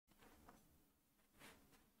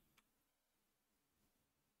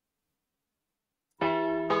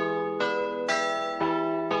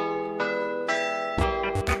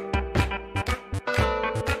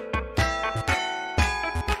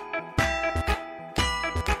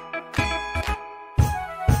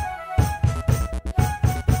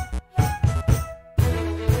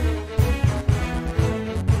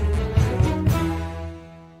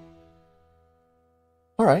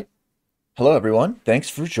Hello, everyone. Thanks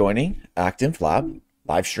for joining ActInf Lab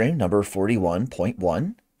Livestream number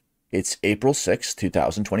 41.1. It's April 6th,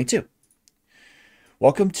 2022.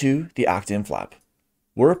 Welcome to the ActInf Lab.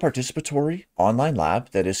 We're a participatory online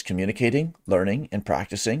lab that is communicating, learning, and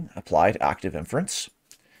practicing applied active inference.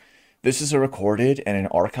 This is a recorded and an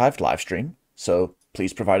archived livestream, so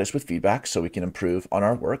please provide us with feedback so we can improve on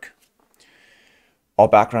our work. All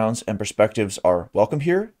backgrounds and perspectives are welcome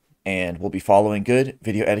here, and we'll be following good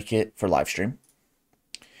video etiquette for live stream.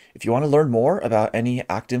 If you want to learn more about any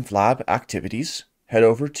ActInf Lab activities, head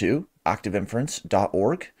over to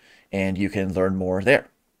activeinference.org and you can learn more there.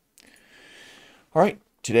 All right,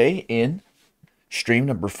 today in stream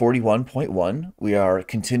number 41.1, we are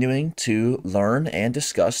continuing to learn and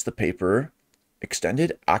discuss the paper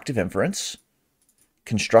Extended Active Inference,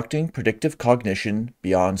 Constructing Predictive Cognition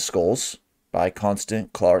Beyond Skulls by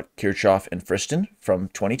Constant, Clark, Kirchhoff, and Friston from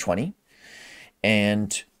 2020.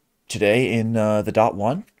 And today in the dot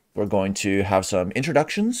one, we're going to have some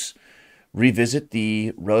introductions, revisit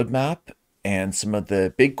the roadmap and some of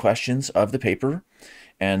the big questions of the paper,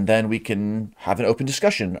 and then we can have an open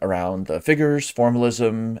discussion around the figures,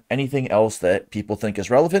 formalism, anything else that people think is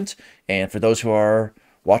relevant. And for those who are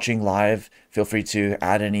watching live, feel free to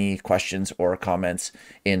add any questions or comments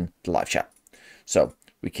in the live chat. So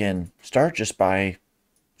we can start just by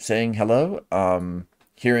saying hello,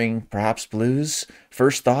 hearing perhaps Blue's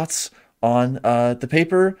first thoughts on the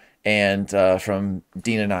paper, and from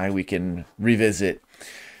Dean and I, we can revisit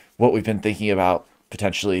what we've been thinking about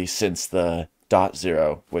potentially since the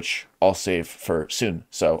 .0, which I'll save for soon.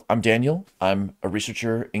 So I'm Daniel, I'm a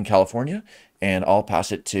researcher in California, and I'll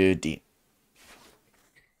pass it to Dean.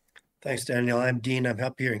 Thanks, Daniel. I'm Dean. I'm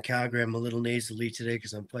up here in Calgary. I'm a little nasally today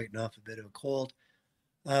because I'm fighting off a bit of a cold.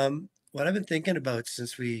 What I've been thinking about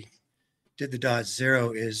since we did the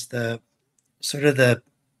 .0 is the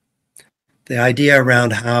idea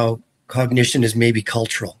around how cognition is maybe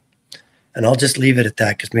cultural. And I'll just leave it at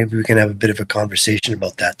that because maybe we can have a bit of a conversation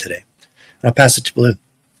about that today. And I'll pass it to Blue.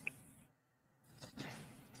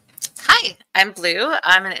 Hi, I'm Blue.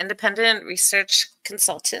 I'm an independent research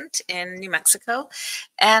consultant in New Mexico.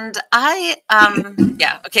 And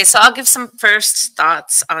so I'll give some first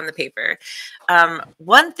thoughts on the paper.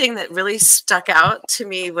 One thing that really stuck out to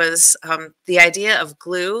me was the idea of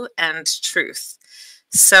glue and truth.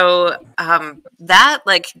 So that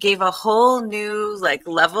gave a whole new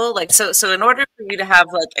level. So in order for you to have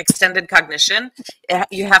extended cognition,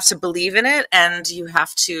 you have to believe in it, and you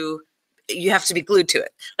have to be glued to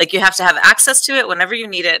it. You have to have access to it whenever you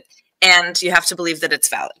need it, and you have to believe that it's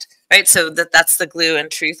valid, right? So that's the glue and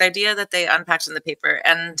truth idea that they unpacked in the paper.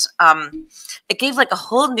 And it gave a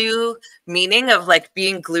whole new meaning of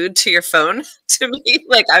being glued to your phone to me.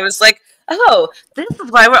 I was like, oh, this is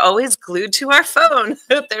why we're always glued to our phone.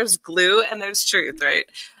 There's glue and there's truth, right?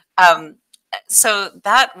 So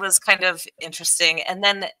that was kind of interesting. And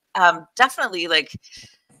then definitely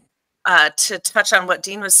to touch on what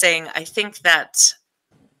Dean was saying, I think that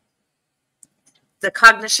the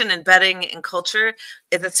cognition embedding in culture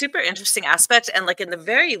is a super interesting aspect. And in the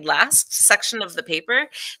very last section of the paper,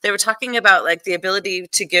 they were talking about the ability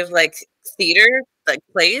to give theater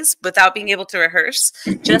plays without being able to rehearse,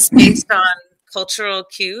 just based on cultural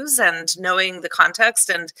cues and knowing the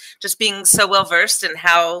context and just being so well versed in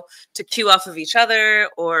how to cue off of each other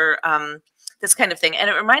or this kind of thing. And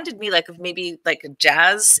it reminded me of maybe a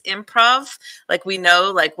jazz improv. We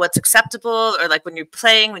know what's acceptable, or when you're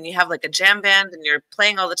playing, when you have a jam band and you're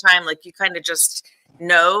playing all the time, you kind of just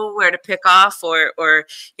know where to pick off, or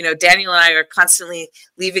Daniel and I are constantly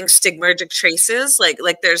leaving stigmergic traces.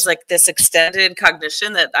 There's this extended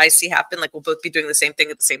cognition that I see happen. We'll both be doing the same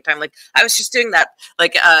thing at the same time. I was just doing that.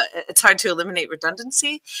 It's hard to eliminate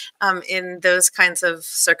redundancy in those kinds of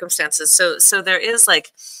circumstances. So there is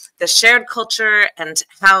the shared culture and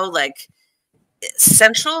how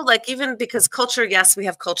central, even because culture, yes, we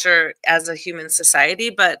have culture as a human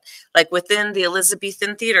society, but within the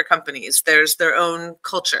Elizabethan theater companies, there's their own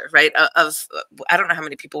culture, right? Of I don't know how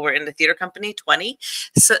many people were in the theater company, 20.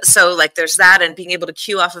 So there's that, and being able to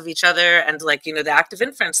cue off of each other, and the Active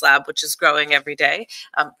Inference Lab, which is growing every day.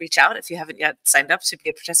 Reach out if you haven't yet signed up to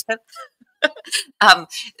be a participant.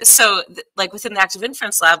 Within the Active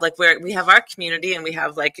Inference Lab, where we have our community, and we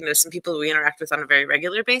have some people we interact with on a very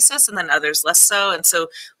regular basis, and then others less so. And so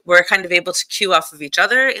we're kind of able to cue off of each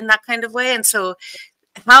other in that kind of way. And so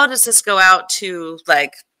how does this go out to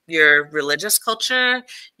your religious culture,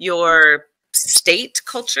 your state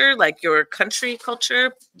culture, your country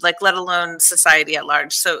culture, let alone society at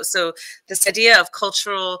large? So this idea of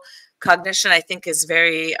cultural cognition, I think, is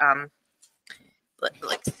very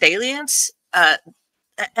salient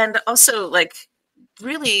and also like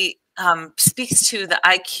really speaks to the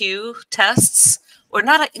IQ tests, or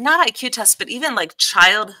not IQ tests, but even like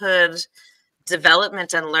childhood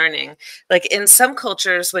development and learning. Like in some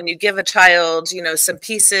cultures, when you give a child, you know, some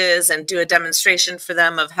pieces and do a demonstration for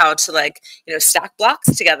them of how to like, you know, stack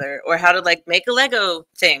blocks together or how to like make a Lego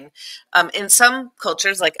thing. In some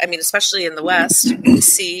cultures, like, I mean, especially in the West, we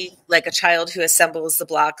see like a child who assembles the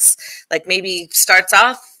blocks, like maybe starts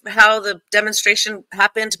off how the demonstration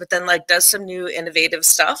happened, but then like does some new innovative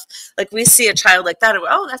stuff. Like we see a child like that, and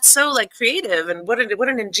oh, that's so like creative, and what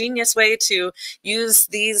an ingenious way to use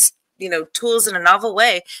these, you know, tools in a novel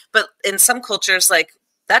way. But in some cultures, like,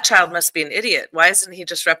 that child must be an idiot. Why isn't he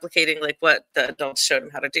just replicating like what the adults showed him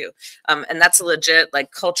how to do? And that's a legit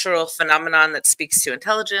like cultural phenomenon that speaks to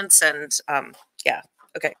intelligence. And yeah,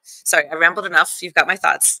 okay, sorry, I rambled enough. You've got my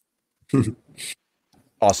thoughts.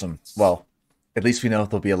 Awesome. Well, at least we know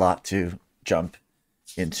there'll be a lot to jump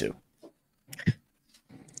into.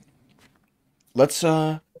 Let's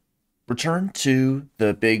return to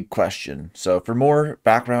the big question. So for more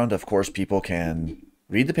background, of course, people can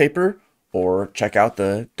read the paper or check out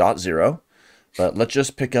the .0, but let's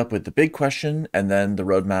just pick up with the big question and then the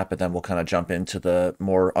roadmap, and then we'll kind of jump into the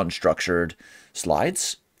more unstructured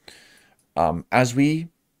slides. As we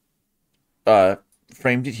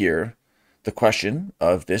framed it here, the question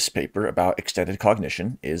of this paper about extended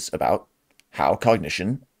cognition is about how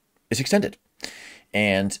cognition is extended.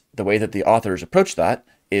 And the way that the authors approach that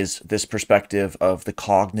is this perspective of the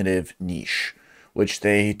cognitive niche, which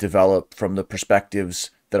they develop from the perspectives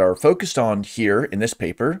that are focused on here in this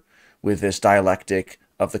paper, with this dialectic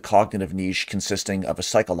of the cognitive niche consisting of a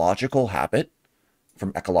psychological habit,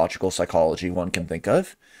 from ecological psychology one can think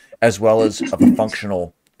of, as well as of a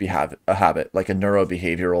functional habit, like a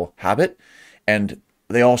neurobehavioral habit. And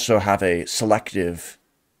they also have a selective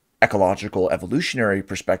ecological evolutionary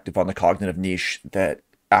perspective on the cognitive niche that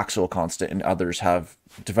Axel, Constant, and others have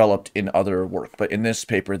developed in other work. But in this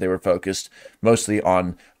paper, they were focused mostly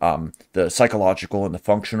on the psychological and the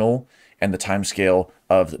functional and the timescale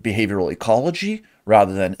of the behavioral ecology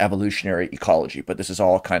rather than evolutionary ecology. But this is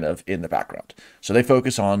all kind of in the background. So they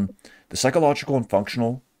focus on the psychological and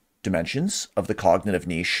functional dimensions of the cognitive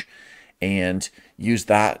niche and use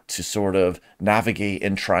that to sort of navigate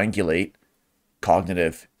and triangulate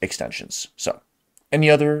cognitive extensions. So any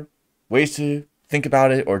other ways to think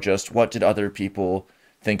about it, or just what did other people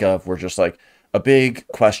think of were just like a big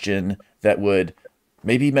question that would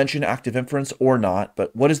maybe mention active inference or not,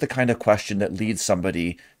 but what is the kind of question that leads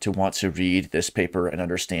somebody to want to read this paper and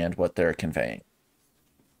understand what they're conveying?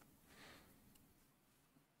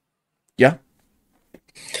 Yeah?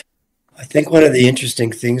 I think one of the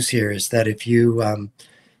interesting things here is that if you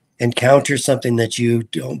encounter something that you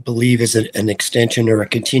don't believe is an extension or a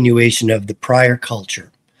continuation of the prior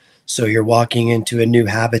culture, so you're walking into a new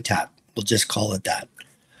habitat, we'll just call it that.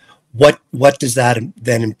 What does that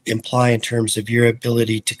then imply in terms of your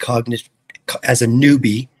ability to as a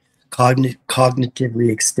newbie, cognitively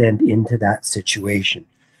extend into that situation?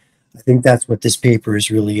 I think that's what this paper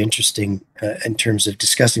is really interesting in terms of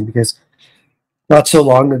discussing, because not so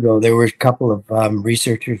long ago, there were a couple of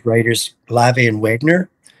researchers, writers, Lave and Wagner,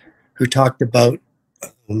 who talked about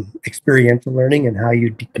experiential learning and how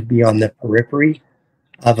you could be on the periphery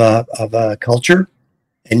of a culture,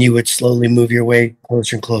 and you would slowly move your way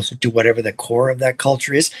closer and closer to whatever the core of that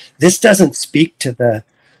culture is. This doesn't speak to the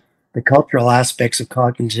cultural aspects of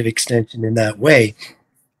cognitive extension in that way.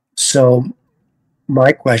 So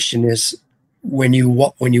my question is, when you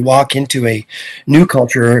walk into a new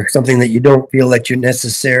culture or something that you don't feel that you're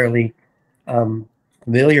necessarily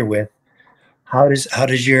familiar with, how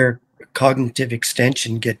does your cognitive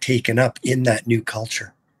extension get taken up in that new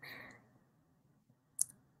culture?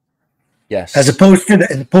 Yes. As opposed to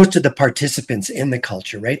the participants in the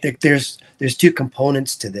culture, right? There's two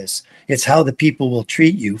components to this. It's how the people will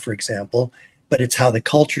treat you, for example, but it's how the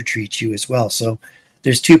culture treats you as well. So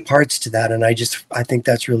there's two parts to that, and I think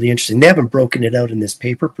that's really interesting. They haven't broken it out in this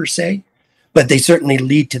paper per se, but they certainly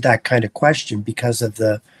lead to that kind of question because of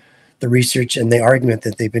the research and the argument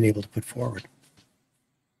that they've been able to put forward.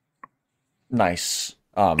 Nice.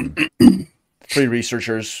 Three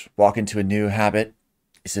researchers walk into a new habit.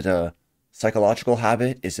 Is it a psychological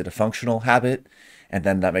habit? Is it a functional habit? And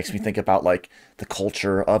then that makes me think about like the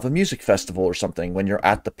culture of a music festival or something. When you're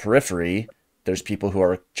at the periphery, there's people who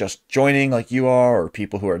are just joining like you are, or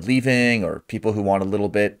people who are leaving, or people who want a little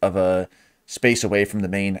bit of a space away from the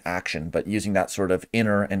main action, but using that sort of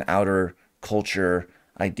inner and outer culture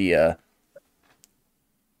idea.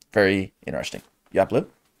 Very interesting. Yeah, Blue?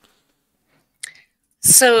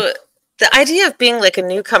 So The idea of being like a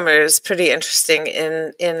newcomer is pretty interesting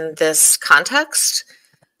in this context,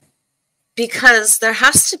 because there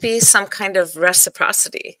has to be some kind of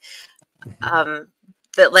reciprocity.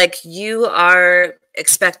 That like you are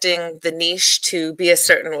expecting the niche to be a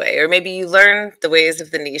certain way, or maybe you learn the ways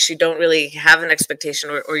of the niche. You don't really have an expectation,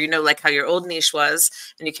 or you know, like how your old niche was,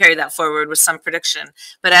 and you carry that forward with some prediction.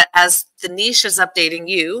 But as the niche is updating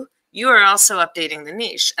you, you are also updating the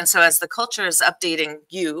niche. And so as the culture is updating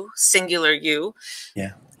you, singular you,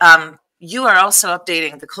 Yeah. You are also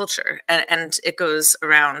updating the culture, and it goes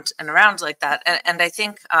around and around like that. And I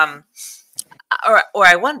think, or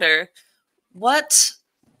I wonder what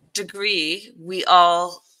degree we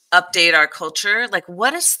all update our culture. Like,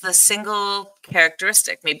 what is the single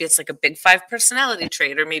characteristic? Maybe it's like a big 5 personality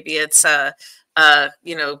trait, or maybe it's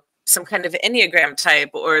you know, some kind of Enneagram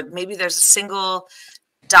type, or maybe there's a single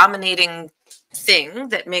dominating thing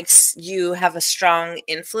that makes you have a strong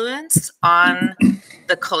influence on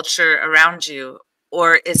the culture around you.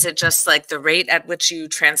 Or is it just like the rate at which you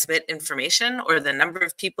transmit information, or the number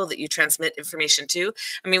of people that you transmit information to?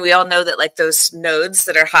 I mean, we all know that like those nodes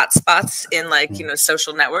that are hotspots in like, you know,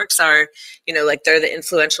 social networks are, you know, like they're the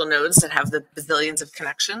influential nodes that have the bazillions of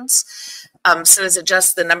connections. So is it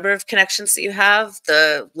just the number of connections that you have,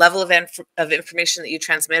 the level of information that you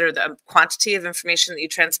transmit, or the quantity of information that you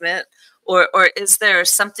transmit? Or is there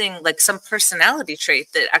something like some personality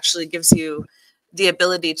trait that actually gives you the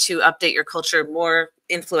ability to update your culture more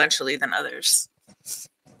influentially than others?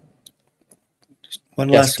 One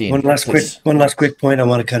last quick point. I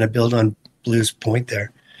want to kind of build on Blue's point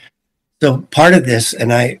there. So part of this,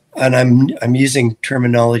 and I'm using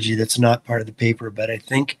terminology that's not part of the paper, but I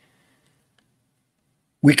think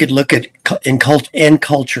we could look at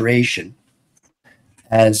enculturation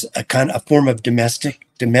as a kind of a form of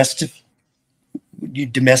you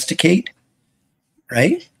domesticate,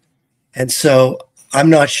 right? And so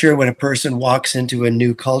I'm not sure when a person walks into a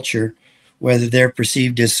new culture, whether they're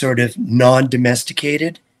perceived as sort of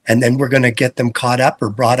non-domesticated, and then we're going to get them caught up or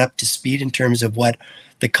brought up to speed in terms of what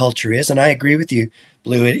the culture is. And I agree with you,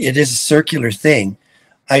 Blue. It is a circular thing.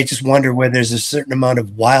 I just wonder whether there's a certain amount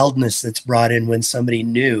of wildness that's brought in when somebody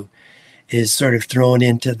new is sort of thrown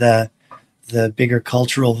into the bigger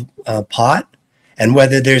cultural pot, and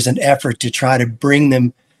whether there's an effort to try to bring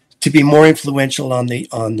them to be more influential on the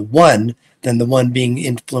one than the one being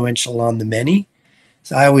influential on the many.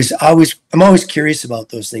 So I'm always curious about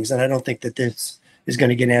those things, and I don't think that this is going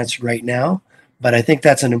to get answered right now. But I think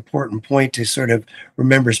that's an important point to sort of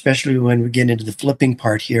remember, especially when we get into the flipping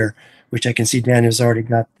part here, which I can see Daniel's already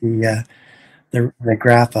got the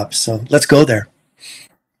graph up. So let's go there.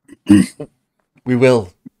 We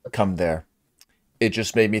will come there. It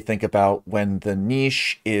just made me think about when the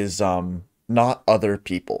niche is not other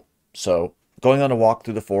people. So going on a walk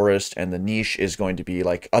through the forest, and the niche is going to be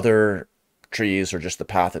like other trees or just the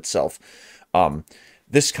path itself.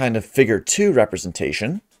 This kind of figure 2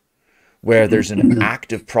 representation, where there's an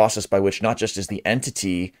active process by which not just is the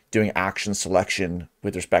entity doing action selection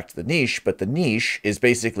with respect to the niche, but the niche is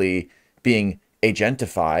basically being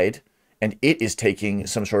agentified, and it is taking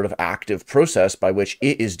some sort of active process by which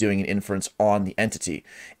it is doing an inference on the entity.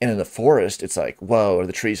 And in the forest, it's like, whoa, are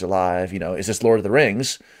the trees alive? You know, is this Lord of the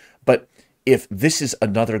Rings? But if this is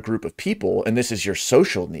another group of people, and this is your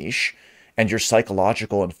social niche, and your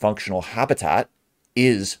psychological and functional habitat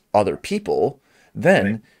is other people,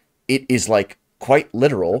 then it is like quite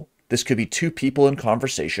literal. This could be 2 people in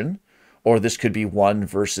conversation, or this could be 1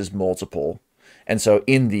 versus multiple. And so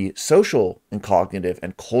in the social and cognitive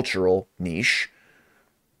and cultural niche,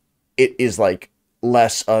 it is like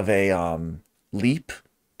less of a leap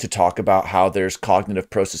to talk about how there's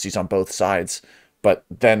cognitive processes on both sides. But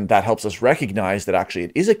then that helps us recognize that actually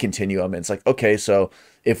it is a continuum. And it's like, okay, so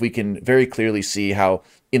if we can very clearly see how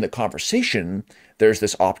in the conversation there's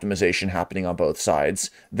this optimization happening on both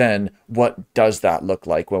sides, then what does that look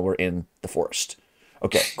like when we're in the forest?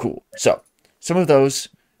 Okay, cool. So some of those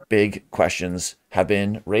big questions have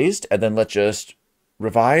been raised, and then let's just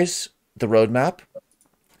revise the roadmap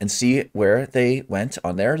and see where they went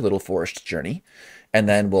on their little forest journey. And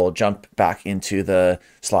then we'll jump back into the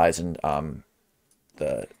slides and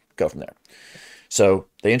go from there. So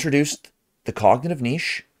they introduced the cognitive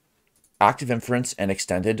niche, active inference, and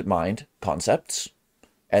extended mind concepts,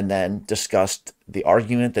 and then discussed the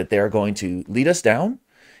argument that they're going to lead us down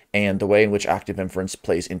and the way in which active inference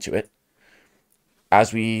plays into it.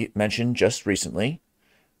 As we mentioned just recently,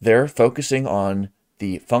 they're focusing on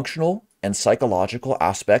the functional and psychological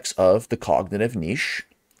aspects of the cognitive niche,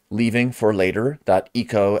 leaving for later that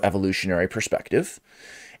eco-evolutionary perspective.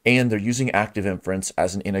 And they're using active inference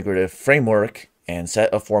as an integrative framework and set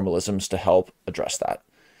of formalisms to help address that.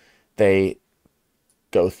 They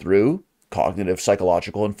go through cognitive,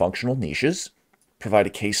 psychological, and functional niches, provide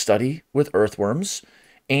a case study with earthworms,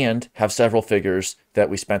 and have several figures that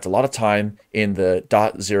we spent a lot of time in the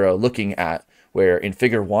 .0 looking at, where in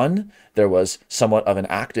figure 1, there was somewhat of an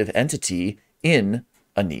active entity in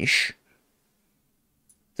a niche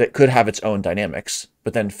that could have its own dynamics.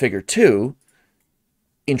 But then figure 2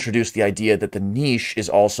 introduced the idea that the niche is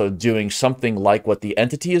also doing something like what the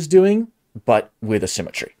entity is doing, but with a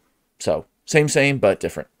symmetry. So same, but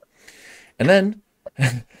different. And then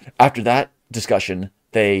after that discussion,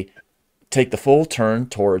 they take the full turn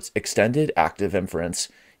towards extended active inference,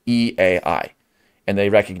 EAI. And they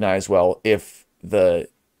recognize, well, if the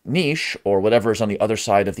niche or whatever is on the other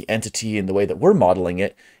side of the entity in the way that we're modeling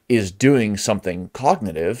it is doing something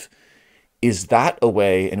cognitive, is that a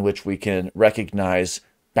way in which we can recognize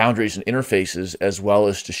boundaries and interfaces as well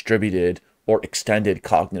as distributed or extended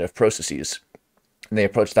cognitive processes? And they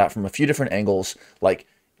approach that from a few different angles, like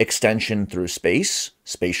extension through space,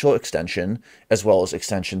 spatial extension, as well as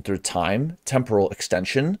extension through time, temporal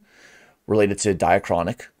extension, related to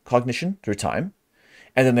diachronic cognition through time.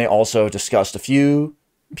 And then they also discussed a few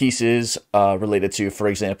pieces related to, for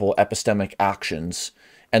example, epistemic actions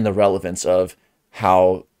and the relevance of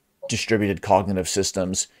how distributed cognitive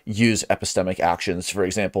systems use epistemic actions, for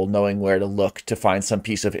example, knowing where to look to find some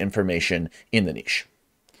piece of information in the niche.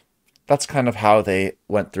 That's kind of how they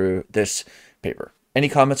went through this paper. Any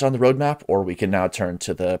comments on the roadmap, or we can now turn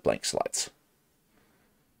to the blank slides?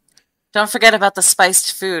 Don't forget about the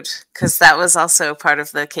spiced food, because that was also part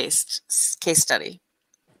of the case study.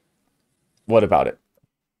 What about it?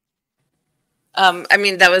 I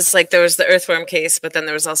mean, that was like, there was the earthworm case, but then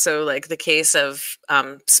there was also like the case of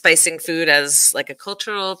spicing food as like a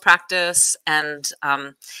cultural practice, and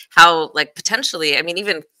how like potentially, I mean,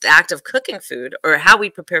 even the act of cooking food or how we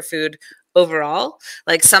prepare food overall,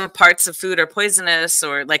 like some parts of food are poisonous,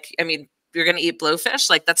 or like, I mean, you're going to eat blowfish.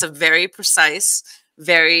 Like that's a very precise,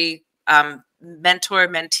 very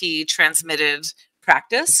mentor-mentee transmitted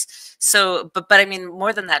practice. So, but I mean,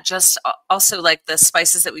 more than that, just also like the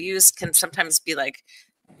spices that we use can sometimes be like,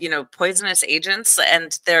 you know, poisonous agents,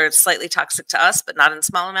 and they're slightly toxic to us, but not in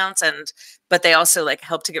small amounts. But they also like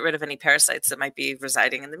help to get rid of any parasites that might be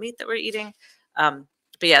residing in the meat that we're eating.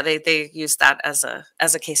 But yeah, they use that as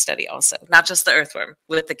a case study also, not just the earthworm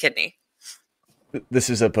with the kidney. This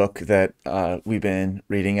is a book that we've been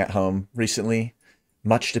reading at home recently.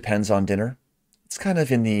 Much Depends on Dinner. It's kind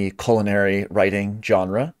of in the culinary writing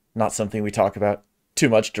genre, not something we talk about too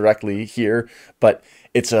much directly here, but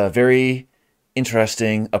it's a very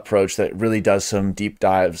interesting approach that really does some deep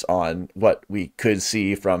dives on what we could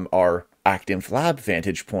see from our ActInf Lab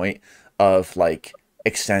vantage point of like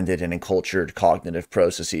extended and encultured cognitive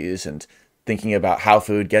processes, and thinking about how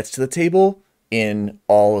food gets to the table in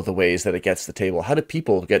all of the ways that it gets to the table. How do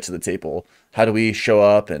people get to the table? How do we show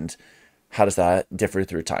up, and how does that differ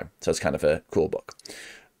through time? So it's kind of a cool book.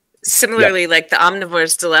 Similarly, like The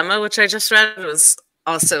Omnivore's Dilemma, which I just read, was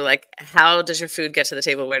also like, how does your food get to the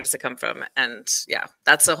table? Where does it come from? And yeah,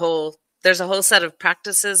 there's a whole set of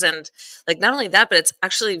practices. And like, not only that, but it's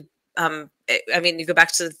actually, I mean, you go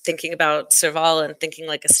back to thinking about Serval and thinking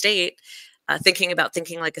like a state, thinking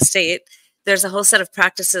like a state. There's a whole set of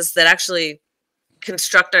practices that actually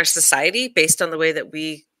construct our society based on the way that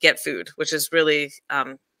we get food, which is really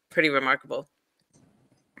pretty remarkable.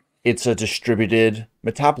 It's a distributed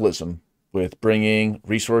metabolism with bringing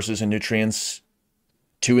resources and nutrients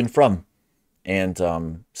to and from. And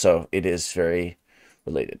so it is very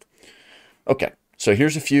related. Okay, so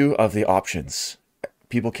here's a few of the options.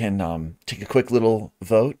 People can take a quick little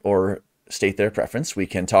vote or state their preference. We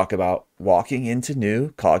can talk about walking into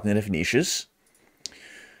new cognitive niches.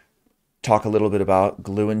 Talk a little bit about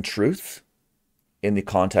glue and truth in the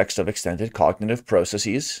context of extended cognitive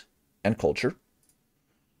processes and culture.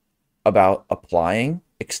 About applying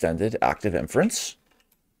extended active inference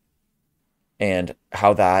and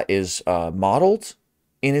how that is modeled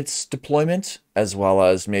in its deployment, as well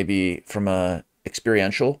as maybe from a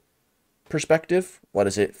experiential perspective. What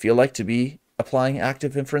does it feel like to be applying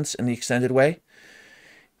active inference in the extended way?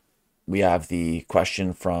 We have the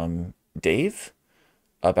question from Dave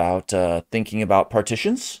about thinking about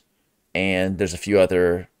partitions, and there's a few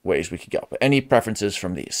other ways we could go. But any preferences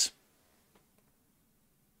from these?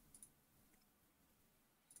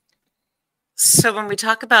 So when we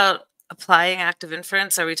talk about applying active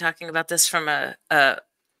inference, are we talking about this from a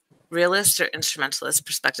realist or instrumentalist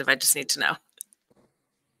perspective? I just need to know.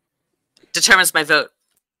 Determines my vote.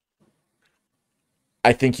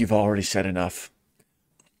 I think you've already said enough.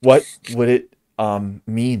 What would it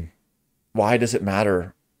mean why does it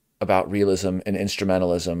matter about realism and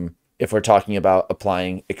instrumentalism if we're talking about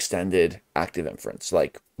applying extended active inference?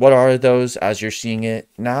 Like, what are those as you're seeing it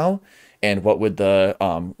now? And what would the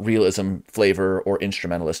realism flavor or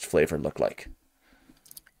instrumentalist flavor look like?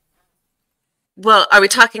 Well, are we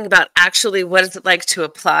talking about actually what is it like to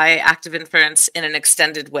apply active inference in an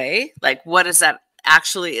extended way? Like, what is that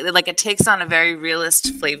actually like? It takes on a very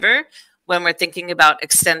realist flavor when we're thinking about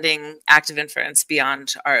extending active inference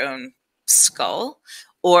beyond our own skull.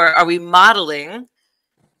 Or are we modeling?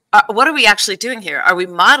 What are we actually doing here? Are we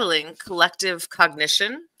modeling collective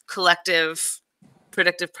cognition, collective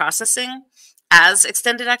predictive processing as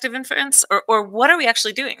extended active inference? Or what are we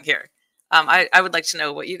actually doing here? I would like to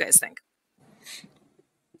know what you guys think.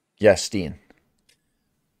 Yes, Dean.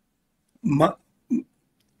 My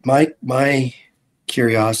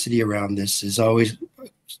curiosity around this is always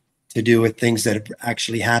to do with things that have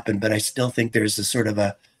actually happened, but I still think there's a sort of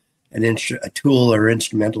a tool or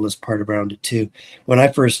instrumentalist part around it too. When I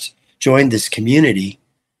first joined this community,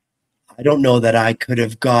 I don't know that I could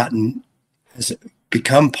have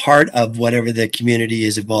become part of whatever the community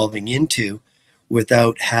is evolving into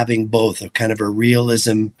without having both a kind of a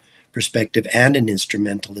realism perspective and an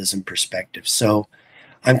instrumentalism perspective. So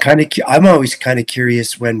I'm always kind of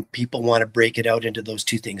curious when people want to break it out into those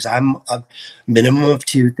two things. I'm a minimum of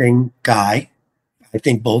two thing guy. I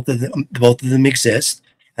think both of them exist,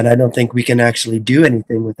 and I don't think we can actually do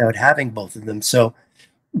anything without having both of them. So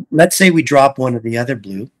let's say we drop one or the other,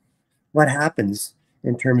 Blue. What happens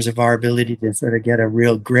in terms of our ability to sort of get a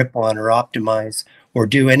real grip on or optimize or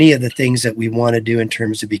do any of the things that we want to do in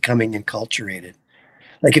terms of becoming enculturated?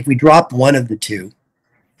 Like if we drop one of the two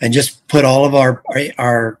and just put all of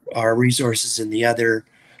our resources in the other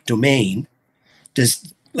domain,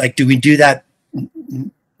 do we do that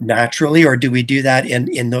naturally, or do we do that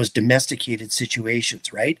in those domesticated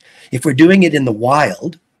situations, right? If we're doing it in the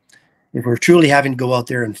wild, if we're truly having to go out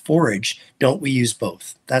there and forage, don't we use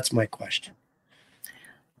both? That's my question.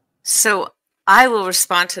 So I will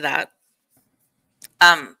respond to that.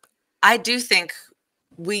 I do think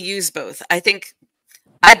we use both. I think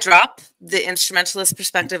I drop the instrumentalist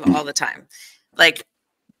perspective all the time. Like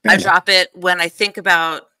I drop it when I think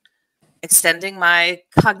about extending my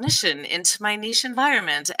cognition into my niche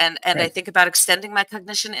environment. And I think about extending my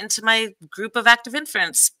cognition into my group of active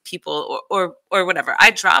inference people or whatever.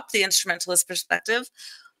 I drop the instrumentalist perspective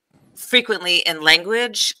frequently in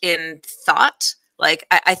language, in thought. Like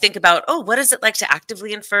I think about, oh, what is it like to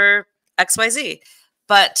actively infer XYZ?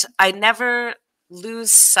 But I never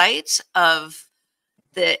lose sight of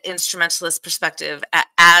the instrumentalist perspective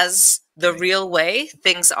as the real way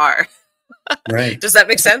things are. Right. Does that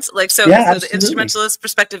make sense? Like, so the instrumentalist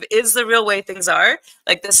perspective is the real way things are.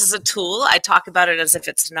 Like, this is a tool. I talk about it as if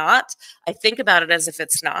it's not. I think about it as if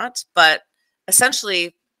it's not. But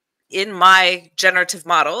essentially, in my generative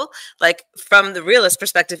model, like from the realist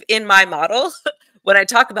perspective, in my model, when I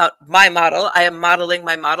talk about my model, I am modeling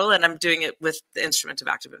my model, and I'm doing it with the instrument of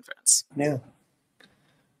active inference. Yeah.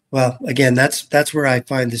 Well, again, that's where I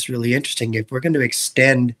find this really interesting. If we're going to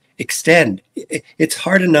extend, it's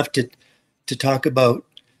hard enough to talk about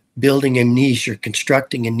building a niche or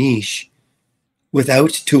constructing a niche without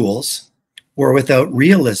tools or without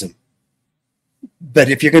realism. But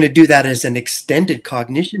if you're going to do that as an extended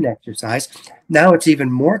cognition exercise, now it's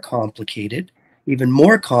even more complicated, even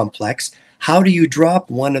more complex. How do you drop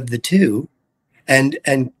one of the two and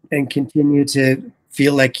continue to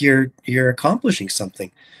feel like you're accomplishing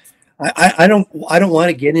something? I don't want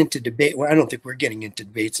to get into debate. Well, I don't think we're getting into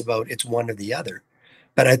debates about it's one or the other.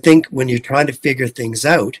 But I think when you're trying to figure things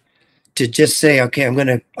out, to just say, okay,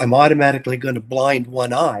 I'm automatically going to blind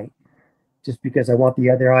one eye just because I want the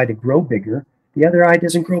other eye to grow bigger. The other eye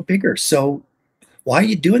doesn't grow bigger. So why are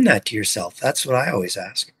you doing that to yourself? That's what I always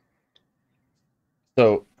ask.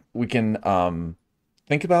 So we can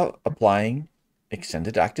think about applying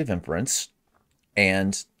extended active inference.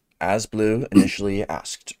 And as Blue initially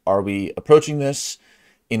asked, are we approaching this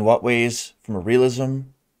in what ways from a realism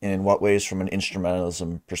and in what ways from an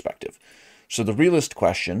instrumentalism perspective? So the realist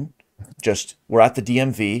question, we're at the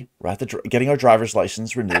DMV, we're at getting our driver's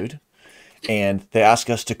license renewed, and they ask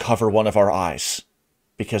us to cover one of our eyes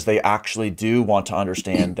because they actually do want to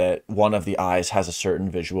understand that one of the eyes has a certain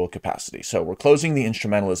visual capacity. So we're closing the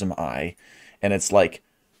instrumentalism eye, and it's like,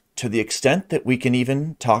 to the extent that we can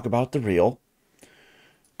even talk about the real,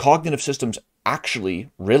 cognitive systems actually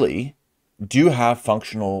really do have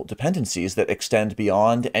functional dependencies that extend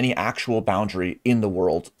beyond any actual boundary in the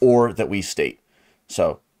world or that we state.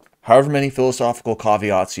 So however many philosophical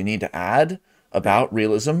caveats you need to add about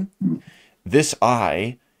realism, this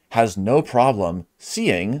eye has no problem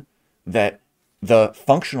seeing that the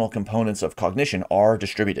functional components of cognition are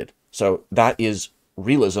distributed. So that is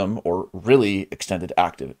realism, or really extended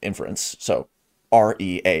active inference. So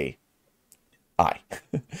REA I.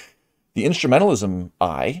 The instrumentalism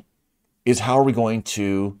I is how are we going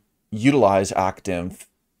to utilize ActInf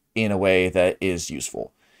in a way that is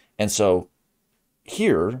useful. And so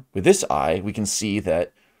here with this I, we can see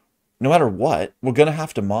that no matter what, we're going to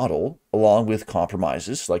have to model, along with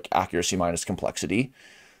compromises like accuracy minus complexity,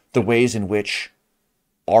 the ways in which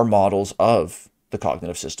our models of the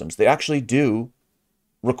cognitive systems, they actually do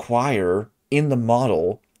require in the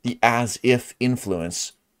model the as-if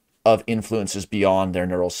influence of influences beyond their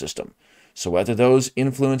neural system. So whether those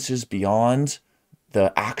influences beyond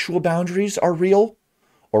the actual boundaries are real,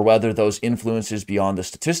 or whether those influences beyond the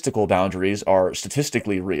statistical boundaries are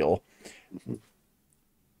statistically real,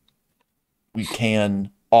 we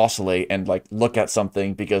can oscillate and like look at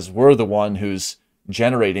something because we're the one who's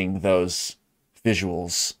generating those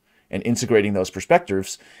visuals and integrating those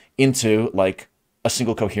perspectives into like a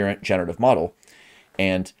single coherent generative model.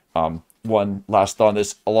 And one last thought on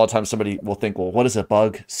this, a lot of times somebody will think, well, what does a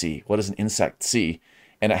bug see? What does an insect see?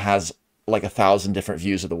 And it has like 1,000 different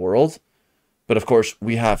views of the world. But of course,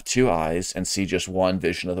 we have two eyes and see just one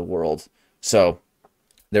vision of the world. So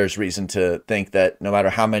there's reason to think that no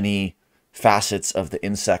matter how many facets of the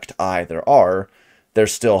insect eye there are, they're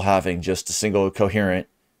still having just a single coherent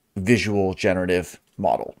visual generative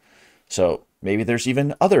model. So maybe there's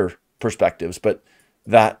even other perspectives, but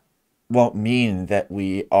that won't mean that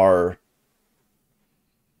we are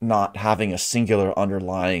not having a singular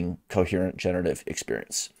underlying coherent generative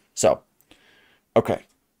experience. So, okay.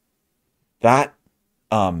 That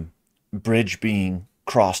bridge being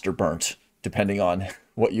crossed or burnt, depending on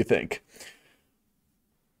what you think.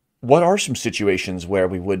 What are some situations where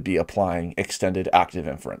we would be applying extended active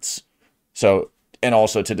inference? So, and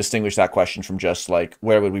also to distinguish that question from just like,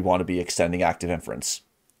 where would we want to be extending active inference?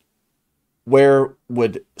 Where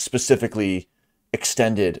would specifically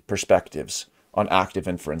extended perspectives on active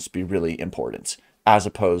inference be really important, as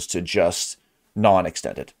opposed to just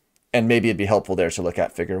non-extended? And maybe it'd be helpful there to look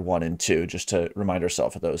at figure 1 and 2, just to remind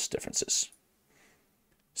ourselves of those differences.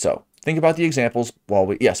 So think about the examples while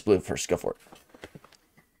we, yes, Blue first, go for it.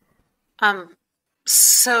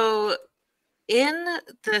 So in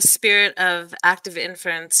the spirit of active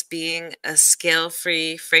inference being a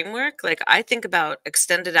scale-free framework, like I think about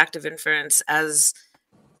extended active inference as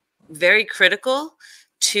very critical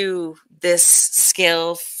to this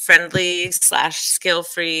scale-friendly /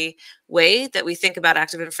 scale-free way that we think about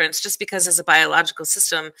active inference, just because as a biological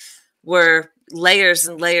system, we're layers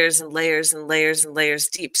and layers and layers and layers and layers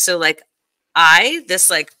deep. So like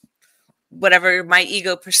this like whatever my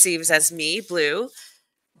ego perceives as me, Blue,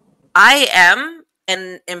 I am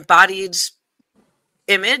an embodied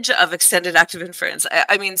image of extended active inference.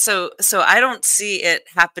 I mean, so I don't see it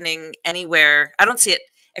happening anywhere. I don't see it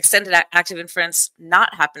extended active inference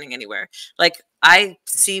not happening anywhere. Like I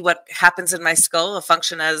see what happens in my skull, a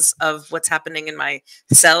function of what's happening in my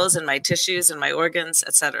cells and my tissues and my organs,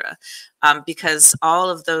 etc. Because all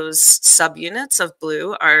of those subunits of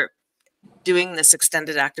Blue are doing this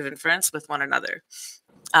extended active inference with one another.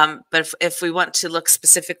 But if we want to look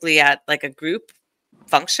specifically at like a group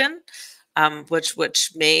function,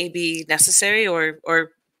 which may be necessary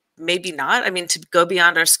or maybe not. I mean, to go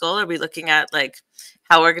beyond our skull, are we looking at like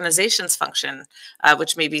how organizations function,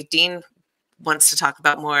 which maybe Dean wants to talk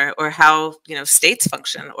about more, or how states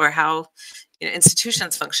function, or how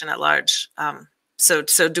institutions function at large.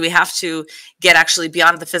 So do we have to get actually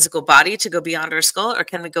beyond the physical body to go beyond our skull, or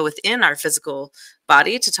can we go within our physical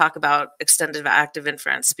body to talk about extended active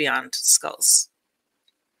inference beyond skulls?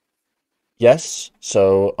 Yes.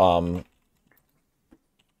 So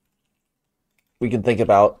we can think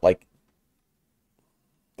about like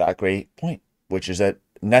that great point, which is that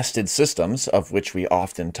nested systems, of which we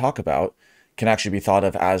often talk about, can actually be thought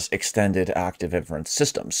of as extended active inference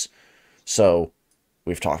systems. So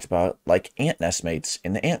we've talked about like ant nestmates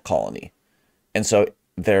in the ant colony. And so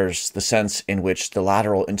there's the sense in which the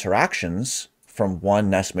lateral interactions from one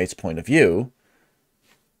nestmate's point of view,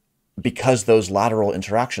 because those lateral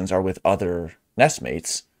interactions are with other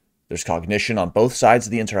nestmates, there's cognition on both sides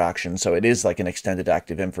of the interaction. So it is like an extended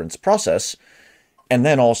active inference process. And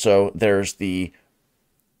then also there's the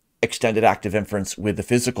extended active inference with the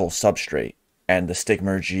physical substrate and the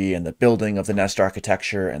stigmergy and the building of the nest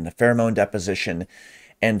architecture and the pheromone deposition.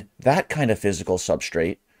 And that kind of physical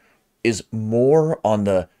substrate is more on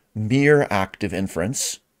the mere active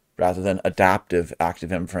inference rather than adaptive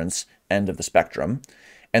active inference end of the spectrum.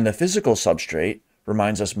 And the physical substrate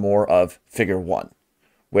reminds us more of figure 1,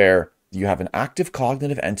 where you have an active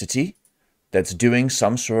cognitive entity that's doing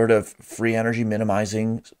some sort of free energy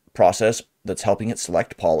minimizing process that's helping it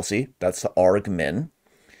select policy. That's the argmin.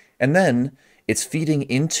 And then it's feeding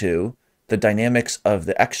into the dynamics of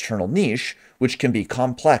the external niche, which can be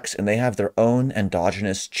complex, and they have their own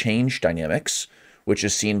endogenous change dynamics, which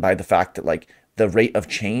is seen by the fact that like the rate of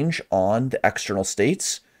change on the external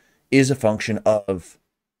states is a function of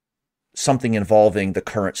something involving the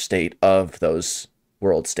current state of those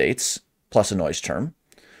world states plus a noise term.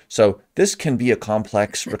 So this can be a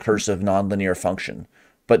complex, recursive, nonlinear function,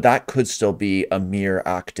 but that could still be a mere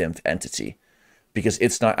ActInf entity because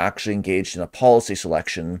it's not actually engaged in a policy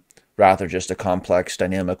selection, rather just a complex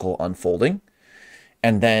dynamical unfolding.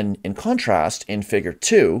 And then in contrast, in figure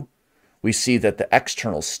 2, we see that the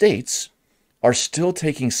external states are still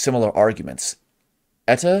taking similar arguments,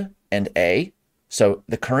 eta and a, so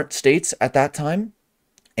the current states at that time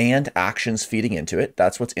and actions feeding into it.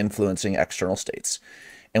 That's what's influencing external states.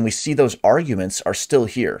 And we see those arguments are still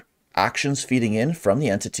here. Actions feeding in from the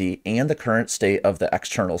entity and the current state of the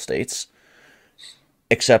external states,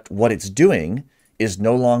 except what it's doing is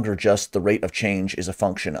no longer just the rate of change is a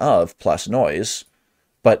function of plus noise,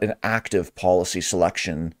 but an active policy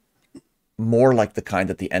selection, more like the kind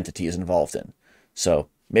that the entity is involved in. So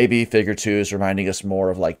maybe figure 2 is reminding us more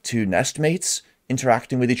of like two nestmates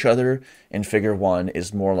interacting with each other, and figure 1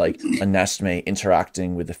 is more like a nestmate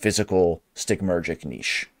interacting with the physical stigmergic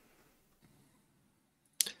niche.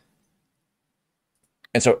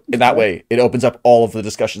 And so in that way, it opens up all of the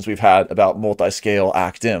discussions we've had about multi-scale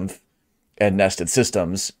ActInf and nested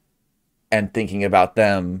systems and thinking about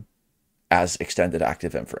them as extended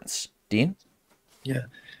active inference. Dean? Yeah.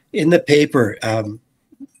 In the paper,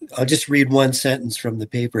 I'll just read one sentence from the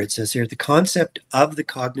paper. It says here, the concept of the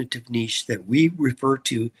cognitive niche that we refer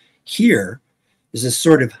to here is a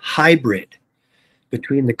sort of hybrid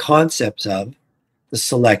between the concepts of the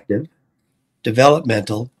selective,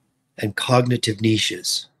 developmental, and cognitive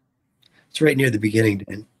niches. It's right near the beginning,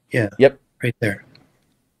 Dan. Yeah. Yep. Right there.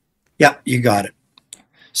 Yeah, you got it.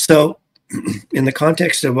 So in the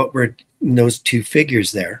context of what we're in those two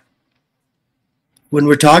figures there, when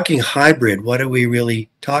we're talking hybrid, what are we really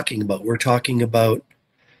talking about? We're talking about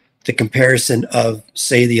the comparison of,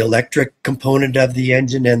 say, the electric component of the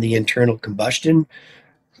engine and the internal combustion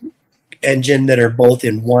engine that are both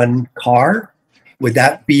in one car. Would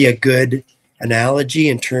that be a good analogy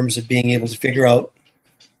in terms of being able to figure out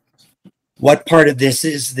what part of this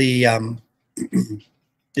is the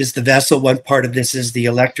vessel, what part of this is the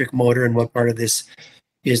electric motor, and what part of this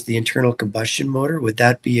is the internal combustion motor? Would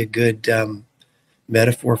that be a good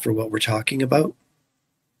metaphor for what we're talking about?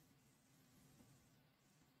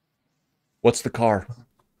 What's the car?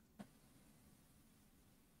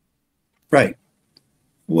 Right.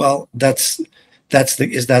 Well, is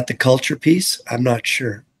that the culture piece? I'm not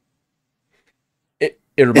sure. It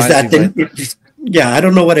reminds me. Yeah, I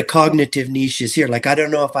don't know what a cognitive niche is here. Like, I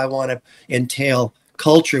don't know if I want to entail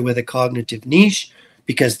culture with a cognitive niche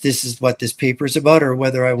because this is what this paper is about, or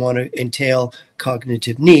whether I want to entail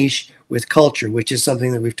cognitive niche with culture, which is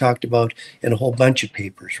something that we've talked about in a whole bunch of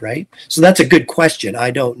papers, right? So that's a good question.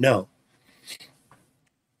 I don't know.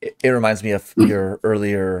 It reminds me of your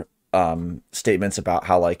earlier statements about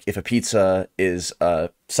how, like, if a pizza is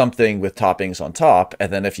something with toppings on top,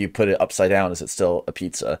 and then if you put it upside down, is it still a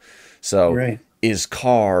pizza? So right. Is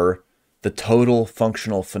car the total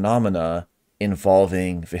functional phenomena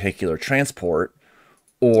involving vehicular transport,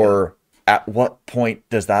 or at what point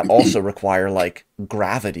does that also require like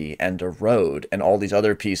gravity and a road and all these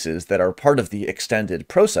other pieces that are part of the extended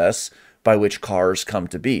process by which cars come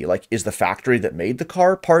to be? Like, is the factory that made the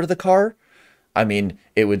car part of the car? I mean,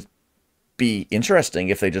 it would be interesting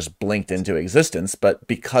if they just blinked into existence, but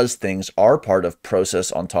because things are part of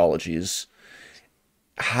process ontologies,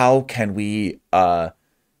 how can we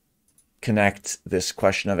connect this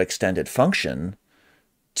question of extended function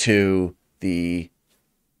to the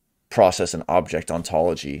process and object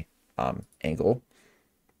ontology angle?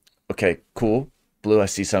 Okay, cool. Blue, I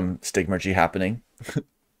see some stigmergy happening.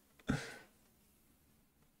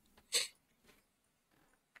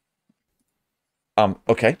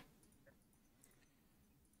 Okay.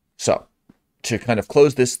 So to kind of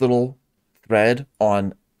close this little thread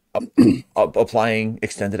on applying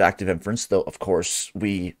extended active inference, though, of course,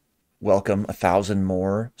 we welcome 1,000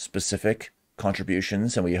 more specific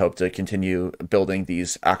contributions, and we hope to continue building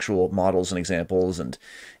these actual models and examples and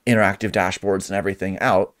interactive dashboards and everything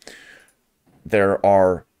out. There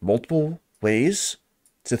are multiple ways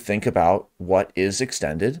to think about what is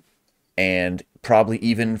extended, and probably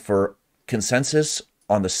even for consensus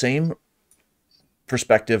on the same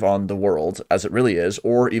perspective on the world as it really is,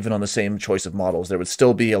 or even on the same choice of models, there would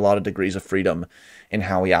still be a lot of degrees of freedom in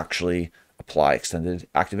how we actually apply extended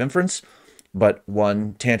active inference. But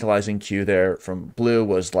one tantalizing cue there from Blue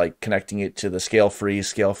was like connecting it to the scale-free,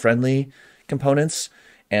 scale-friendly components,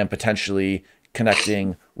 and potentially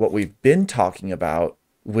connecting what we've been talking about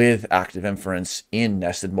with active inference in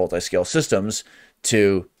nested multi-scale systems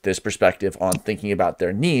to this perspective on thinking about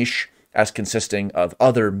their niche as consisting of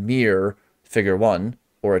other mere figure 1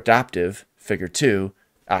 or adaptive figure 2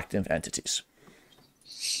 active entities.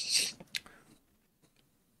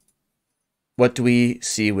 What do we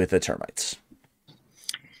see with the termites?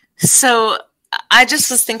 So I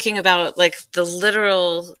just was thinking about like the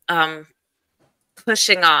literal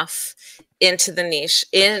pushing off into the niche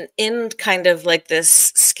in kind of like this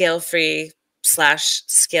scale-free /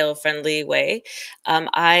 scale-friendly way.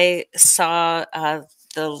 I saw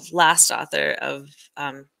the last author of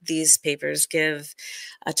these papers give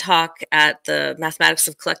a talk at the Mathematics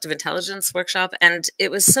of Collective Intelligence workshop, and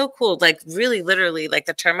it was so cool, like really literally like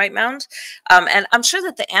the termite mound. And I'm sure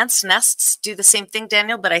that the ants' nests do the same thing,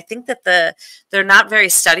 Daniel, but I think that they're not very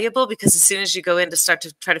studyable, because as soon as you go in to start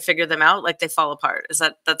to try to figure them out, like they fall apart.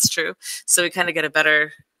 That's true? So we kind of get a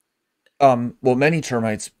better... Well, many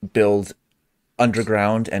termites build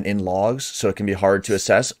underground and in logs, so it can be hard to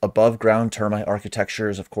assess. Above ground termite architecture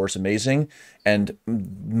is of course amazing, and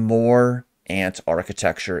more ant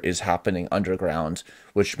architecture is happening underground,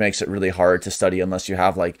 which makes it really hard to study unless you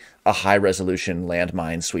have like a high resolution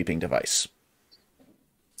landmine sweeping device.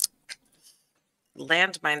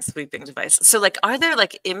 Landmine sweeping device. So like, are there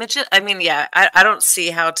like images? I mean, yeah, I don't see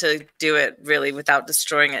how to do it really without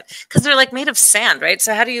destroying it, because they're like made of sand, right?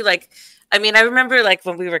 So how do you like... I mean, I remember like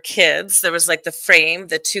when we were kids, there was like the frame,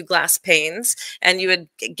 the 2 glass panes, and you would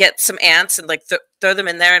get some ants and like throw them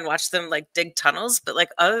in there and watch them like dig tunnels. But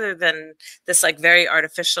like, other than this like very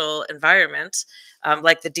artificial environment,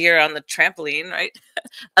 like the deer on the trampoline, right?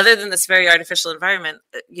 Other than this very artificial environment,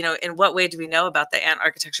 you know, in what way do we know about the ant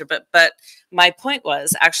architecture? But my point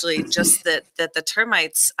was actually just that the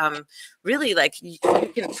termites, really, like you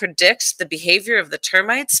can predict the behavior of the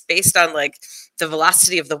termites based on like the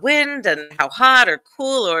velocity of the wind and how hot or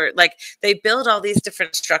cool, or like they build all these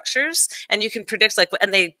different structures, and you can predict like,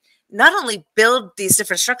 and they not only build these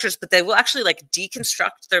different structures, but they will actually like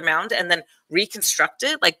deconstruct their mound and then reconstruct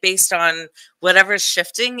it like based on whatever is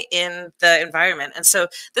shifting in the environment. And so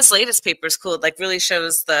this latest paper is cool. It like really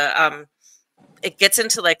shows the, it gets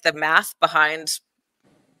into like the math behind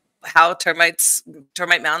how termite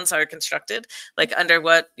mounds are constructed, like under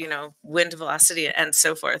what, you know, wind velocity and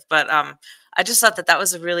so forth. But I just thought that that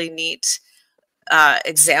was a really neat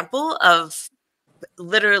example of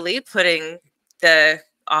literally putting the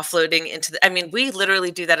offloading into the... I mean, we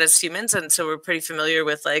literally do that as humans, and so we're pretty familiar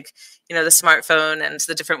with like, you know, the smartphone and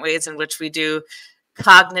the different ways in which we do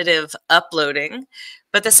cognitive uploading.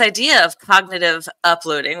 But this idea of cognitive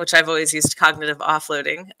uploading, which I've always used cognitive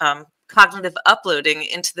offloading, cognitive uploading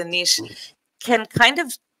into the niche can kind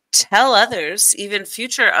of tell others, even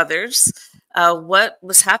future others, what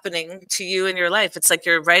was happening to you in your life. It's like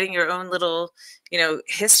you're writing your own little, you know,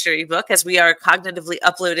 history book, as we are cognitively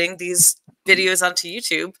uploading these videos onto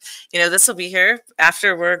YouTube. You know, this will be here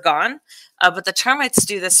after we're gone. But the termites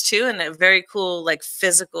do this too in a very cool, like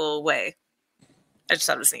physical way. I just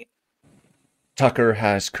thought it was neat. Tucker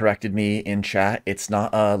has corrected me in chat. It's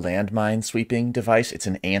not a landmine sweeping device. It's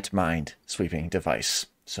an ant mine sweeping device.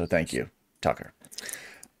 So thank you, Tucker.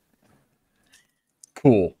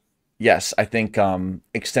 Cool. Yes, I think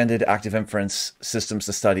extended active inference systems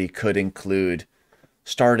to study could include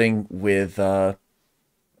starting with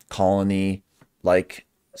colony-like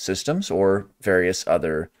systems or various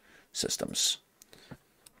other systems.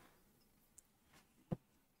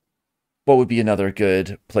 What would be another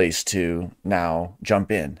good place to now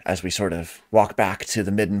jump in as we sort of walk back to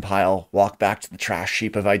the midden pile, walk back to the trash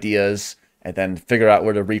heap of ideas, and then figure out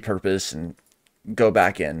where to repurpose and go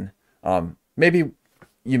back in? Maybe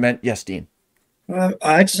you meant... Yes, Dean.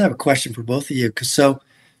 I just have a question for both of you. So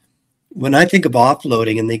when I think of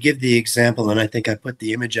offloading, and they give the example, and I think I put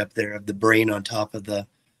the image up there of the brain on top of the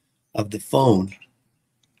phone.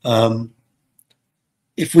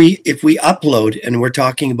 If we upload, and we're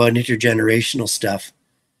talking about intergenerational stuff,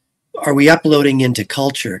 are we uploading into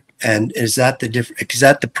culture? And is that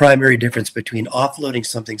the primary difference between offloading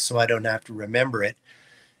something so I don't have to remember it,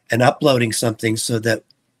 and uploading something so that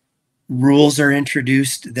rules are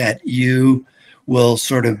introduced that you will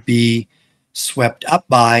sort of be swept up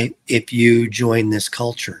by if you join this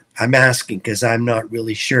culture? I'm asking because I'm not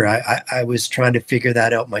really sure. I was trying to figure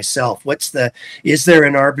that out myself. Is there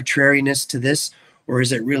an arbitrariness to this, or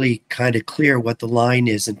is it really kind of clear what the line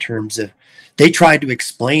is in terms of, they tried to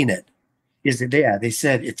explain it. Is it, yeah, they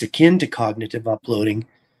said it's akin to cognitive uploading,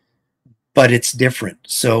 but it's different.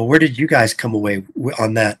 So where did you guys come away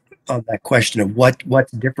on that question of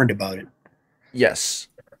what's different about it? Yes.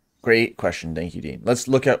 Great question. Thank you, Dean. Let's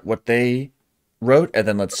look at what they wrote, and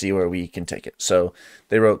then let's see where we can take it. So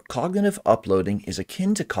they wrote, cognitive uploading is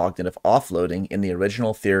akin to cognitive offloading in the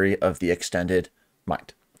original theory of the extended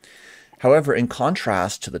mind. However, in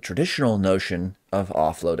contrast to the traditional notion of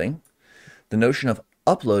offloading, the notion of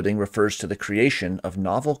uploading refers to the creation of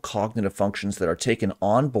novel cognitive functions that are taken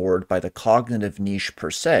on board by the cognitive niche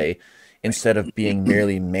per se, instead of being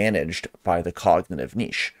merely managed by the cognitive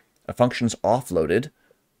niche. A function's offloaded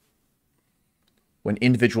when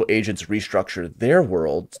individual agents restructure their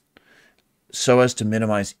world so as to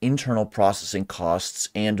minimize internal processing costs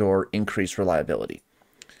and or increase reliability.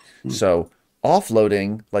 So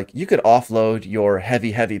offloading, like you could offload your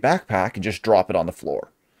heavy backpack and just drop it on the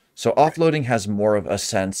floor. So offloading has more of a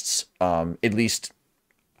sense, at least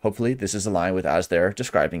hopefully this is aligned with as they're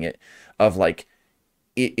describing it, of like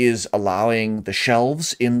it is allowing the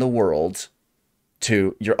shelves in the world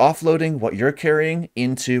to, you're offloading what you're carrying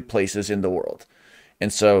into places in the world.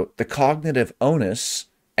 And so the cognitive onus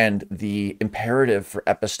and the imperative for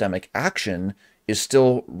epistemic action is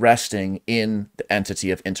still resting in the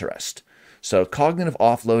entity of interest. So cognitive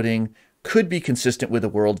offloading could be consistent with a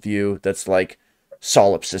worldview that's like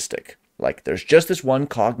solipsistic. Like there's just this one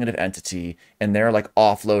cognitive entity and they're like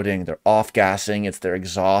offloading, they're off-gassing, it's their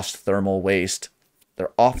exhaust thermal waste.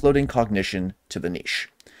 They're offloading cognition to the niche.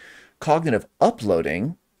 Cognitive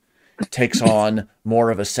uploading takes on more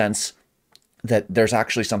of a sense that there's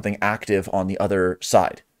actually something active on the other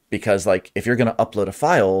side. Because like if you're going to upload a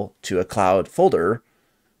file to a cloud folder,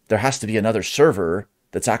 there has to be another server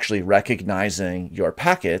that's actually recognizing your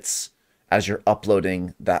packets as you're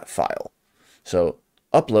uploading that file. So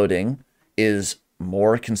uploading is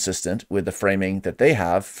more consistent with the framing that they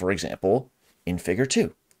have, for example, in Figure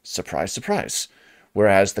 2. Surprise, surprise.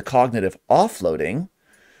 Whereas the cognitive offloading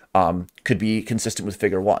could be consistent with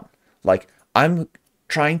Figure 1. Like I'm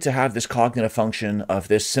trying to have this cognitive function of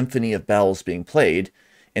this symphony of bells being played,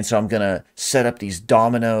 and so I'm going to set up these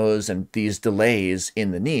dominoes and these delays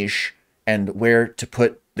in the niche and where to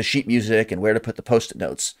put the sheet music and where to put the post-it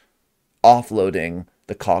notes, offloading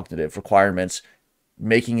the cognitive requirements,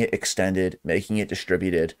 making it extended, making it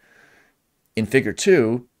distributed. In Figure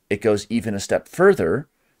 2, it goes even a step further,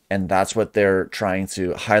 and that's what they're trying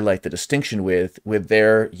to highlight the distinction with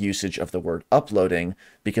their usage of the word uploading,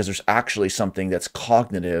 because there's actually something that's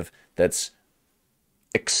cognitive that's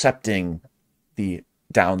accepting the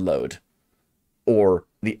download, or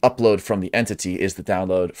the upload from the entity is the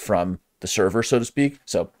download from the server, so to speak.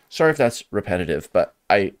 So sorry if that's repetitive, but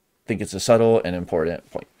I think it's a subtle and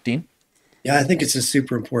important point. Dean? Yeah, I think it's a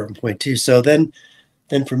super important point too. So then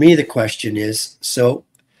for me, the question is, so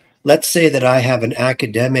let's say that I have an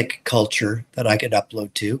academic culture that I could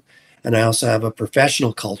upload to, and I also have a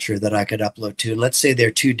professional culture that I could upload to. And let's say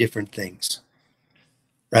they're two different things,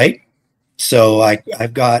 right? So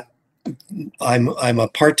I'm a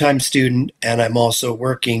part-time student and I'm also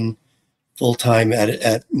working full-time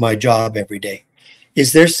at my job every day.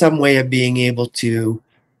 Is there some way of being able to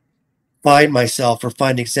find myself or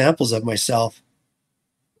find examples of myself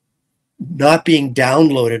not being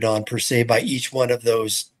downloaded on per se by each one of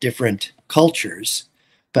those different cultures,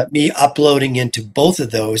 but me uploading into both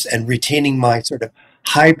of those and retaining my sort of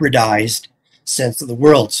hybridized sense of the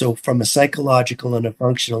world? So from a psychological and a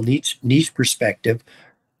functional niche perspective,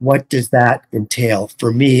 what does that entail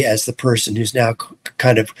for me as the person who's now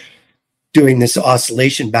kind of doing this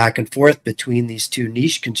oscillation back and forth between these two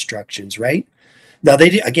niche constructions, right? Now, they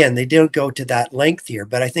don't go to that length here,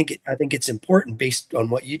 but I think it's important, based on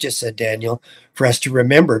what you just said, Daniel, for us to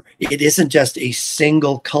remember it isn't just a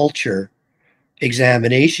single culture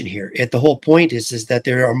examination here. The whole point is that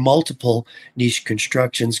there are multiple niche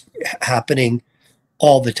constructions happening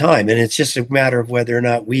all the time, and it's just a matter of whether or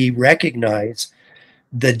not we recognize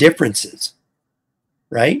the differences,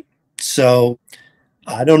 right? So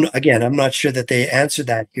I'm not sure that they answer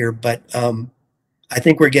that here, but I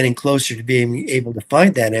think we're getting closer to being able to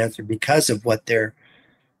find that answer because of what they're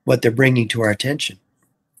bringing to our attention.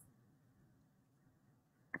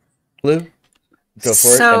 Lou, go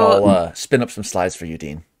for it, and I'll spin up some slides for you,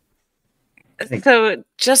 Dean. So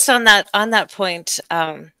just on that point,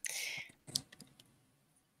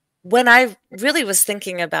 when I really was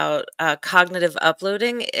thinking about cognitive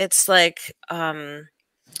uploading, it's like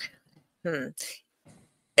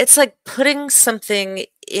it's like putting something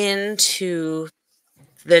into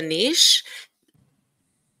the niche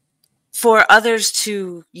for others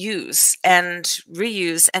to use and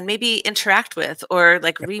reuse and maybe interact with or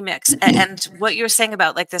like remix. And what you're saying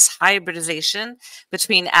about like this hybridization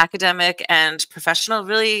between academic and professional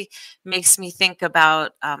really makes me think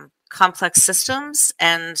about complex systems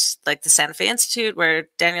and like the Santa Fe Institute where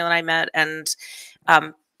Daniel and I met, and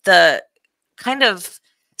the kind of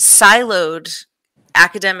siloed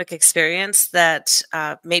academic experience that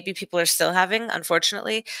maybe people are still having,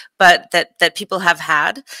 unfortunately, but that people have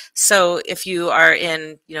had. So if you are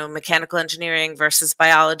in, you know, mechanical engineering versus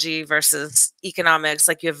biology versus economics,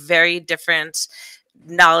 like you have very different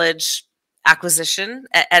knowledge acquisition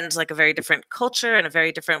and like a very different culture and a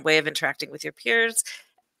very different way of interacting with your peers.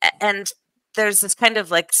 And there's this kind of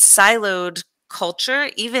like siloed culture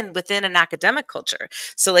even within an academic culture.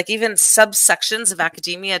 So like even subsections of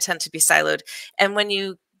academia tend to be siloed. And when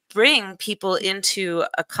you bring people into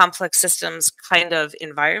a complex systems kind of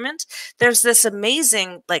environment, there's this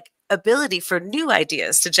amazing like ability for new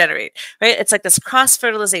ideas to generate, right? It's like this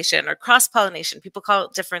cross-fertilization or cross-pollination. People call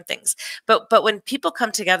it different things. But when people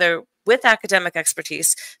come together with academic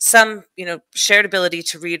expertise, some, you know, shared ability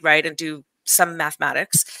to read, write, and do some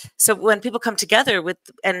mathematics. So when people come together with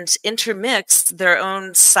and intermix their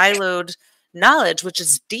own siloed knowledge, which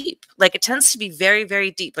is deep, like it tends to be very, very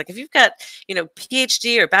deep. Like if you've got, you know,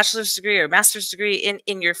 PhD or bachelor's degree or master's degree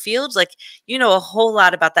in your field, like, you know, a whole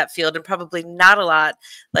lot about that field and probably not a lot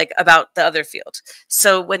like about the other field.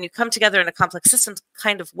 So when you come together in a complex systems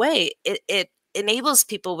kind of way, it enables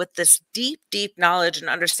people with this deep, deep knowledge and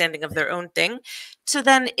understanding of their own thing to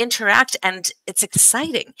then interact, and it's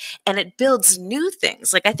exciting and it builds new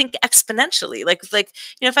things. Like I think exponentially, like,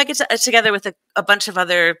 you know, if I get together with a bunch of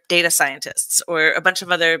other data scientists or a bunch of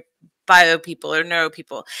other bio people or neuro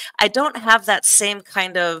people, I don't have that same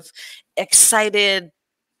kind of excited,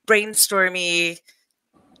 brainstormy,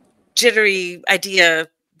 jittery idea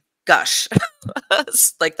gush.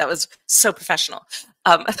 Like that was so professional.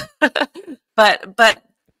 But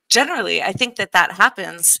generally, I think that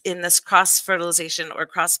happens in this cross-fertilization or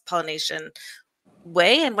cross-pollination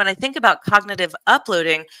way. And when I think about cognitive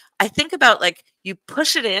uploading, I think about like you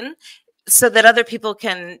push it in so that other people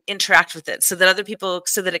can interact with it, so that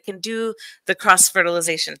it can do the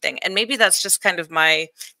cross-fertilization thing. And maybe that's just kind of my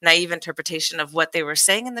naive interpretation of what they were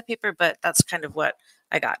saying in the paper, but that's kind of what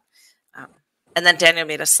I got. And then Daniel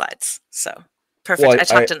made us slides. So perfect. Well, I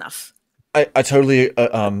talked enough. I totally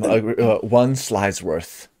agree, one slide's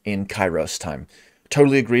worth in Kairos time.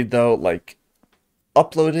 Totally agreed though, like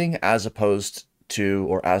uploading as opposed to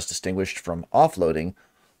or as distinguished from offloading.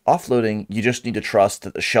 Offloading, you just need to trust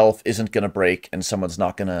that the shelf isn't going to break and someone's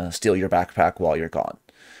not going to steal your backpack while you're gone.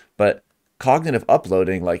 But cognitive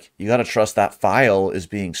uploading, like you got to trust that file is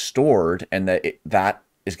being stored and that that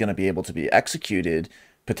is going to be able to be executed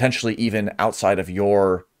potentially even outside of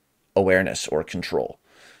your awareness or control.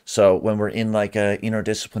 So when we're in like a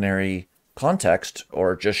interdisciplinary context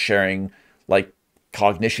or just sharing like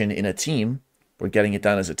cognition in a team, we're getting it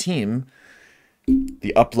done as a team,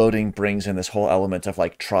 the uploading brings in this whole element of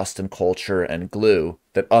like trust and culture and glue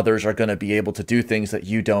that others are going to be able to do things that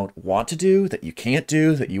you don't want to do, that you can't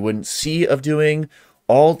do, that you wouldn't see of doing,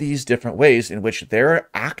 all these different ways in which their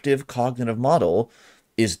active cognitive model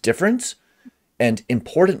is different and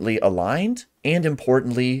importantly aligned and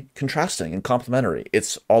importantly contrasting and complementary.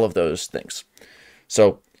 It's all of those things.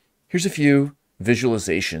 So here's a few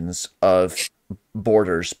visualizations of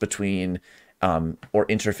borders between or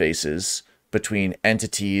interfaces between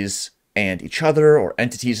entities and each other or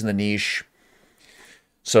entities in the niche.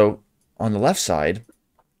 So on the left side,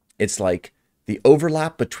 it's like the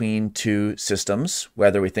overlap between two systems,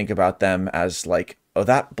 whether we think about them as like, oh,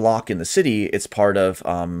 that block in the city, it's part of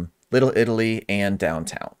Little Italy and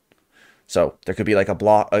downtown. So there could be like a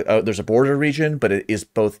block, there's a border region, but it is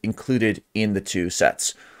both included in the two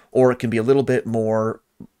sets. Or it can be a little bit more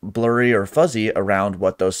blurry or fuzzy around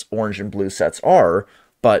what those orange and blue sets are,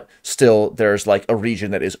 but still there's like a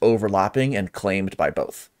region that is overlapping and claimed by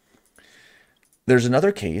both. There's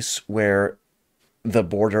another case where the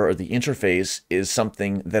border or the interface is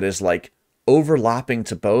something that is like overlapping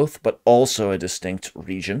to both, but also a distinct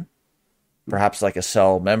region, perhaps like a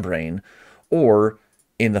cell membrane, or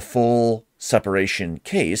in the full separation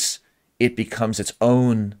case, it becomes its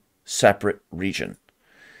own separate region.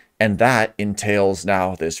 And that entails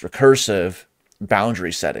now this recursive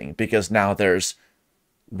boundary setting, because now there's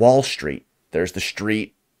Wall Street, there's the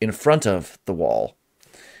street in front of the wall.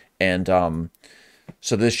 And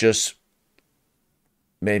so this just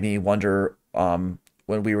made me wonder, when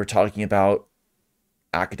we were talking about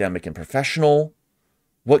academic and professional,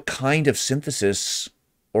 what kind of synthesis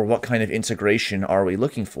or what kind of integration are we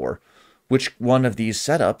looking for? Which one of these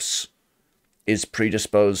setups is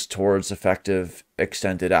predisposed towards effective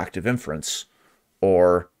extended active inference?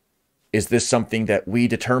 Or is this something that we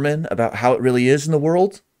determine about how it really is in the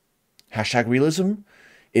world? Hashtag realism.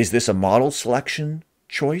 Is this a model selection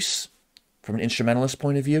choice from an instrumentalist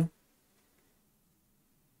point of view?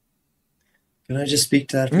 Can I just speak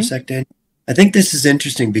to that for a second? I think this is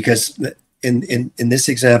interesting because in this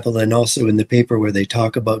example, and also in the paper where they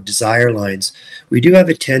talk about desire lines, we do have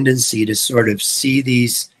a tendency to sort of see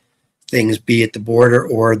these things, be it the border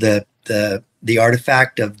or the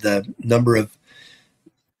artifact of the number of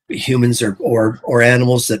humans or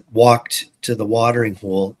animals that walked to the watering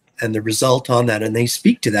hole, and the result on that, and they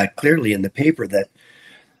speak to that clearly in the paper, that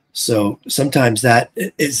so sometimes that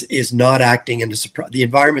is not acting in the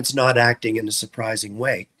environment's not acting in a surprising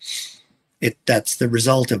way. That's the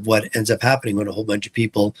result of what ends up happening when a whole bunch of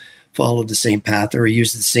people follow the same path or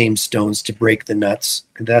use the same stones to break the nuts.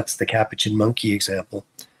 That's the capuchin monkey example.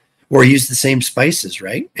 Or use the same spices,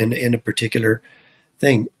 right? In a particular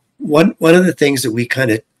thing. One of the things that we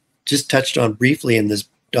kind of just touched on briefly in this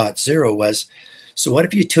 .0 was, so what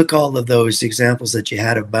if you took all of those examples that you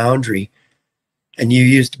had of boundary and you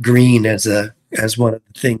used green as one of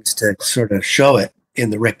the things to sort of show it in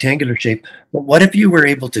the rectangular shape? But what if you were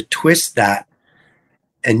able to twist that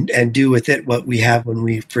and do with it what we have when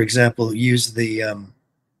we, for example, use the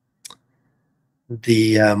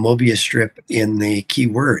Mobius strip in the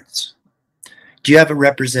keywords? Do you have a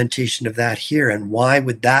representation of that here, and why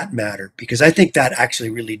would that matter? Because I think that actually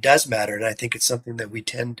really does matter, and I think it's something that we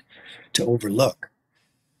tend to overlook.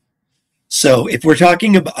 So if we're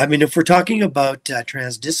talking about,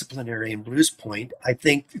 transdisciplinary in Blue's point, I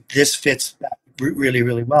think this fits that really,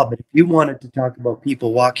 really well. But if you wanted to talk about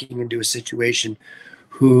people walking into a situation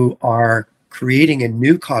who are creating a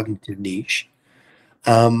new cognitive niche,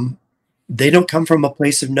 they don't come from a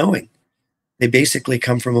place of knowing. They basically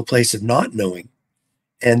come from a place of not knowing.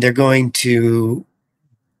 And they're going to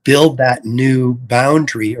build that new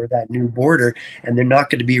boundary or that new border, and they're not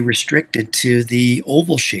going to be restricted to the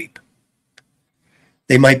oval shape.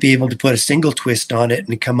 They might be able to put a single twist on it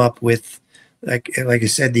and come up with, like I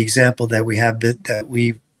said, the example that we have that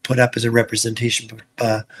we put up as a representation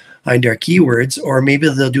behind our keywords, or maybe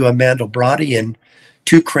they'll do a Mandelbrottian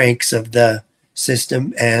two cranks of the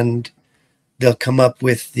system, and they'll come up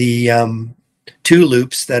with the two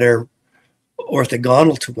loops that are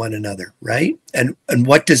orthogonal to one another, right? And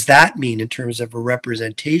what does that mean in terms of a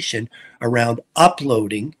representation around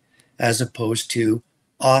uploading as opposed to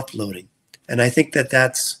offloading? And I think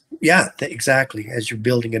that's, exactly, as you're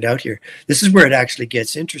building it out here. This is where it actually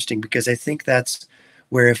gets interesting, because I think that's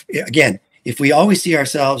where, if we always see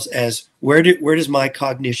ourselves as where does my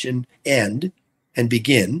cognition end and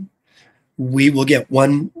begin, we will get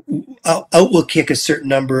out will kick a certain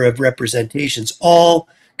number of representations, all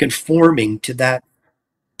conforming to that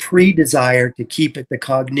pre-desire to keep the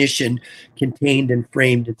cognition contained and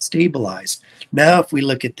framed and stabilized. Now, if we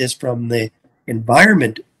look at this from the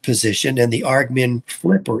environment position and the argmin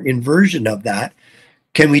flip or inversion of that,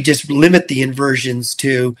 can we just limit the inversions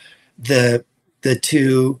to the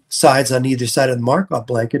two sides on either side of the Markov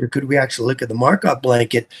blanket, or could we actually look at the Markov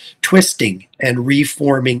blanket twisting and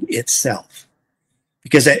reforming itself?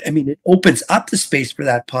 Because it opens up the space for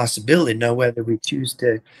that possibility. Now, whether we choose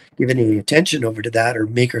to give any attention over to that or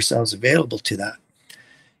make ourselves available to that,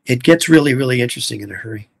 it gets really, really interesting in a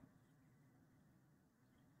hurry.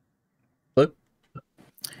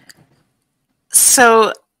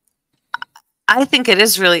 So I think it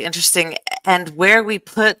is really interesting, and where we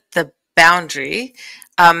put the boundary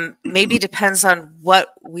maybe depends on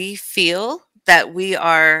what we feel that we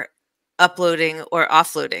are uploading or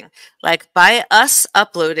offloading. Like, by us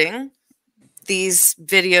uploading these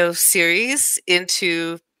video series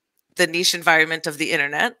into the niche environment of the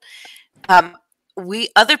internet,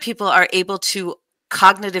 other people are able to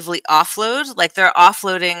cognitively offload. Like, they're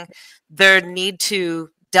offloading their need to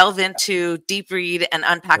delve into, deep read, and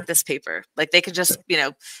unpack this paper. Like, they can just,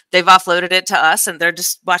 they've offloaded it to us and they're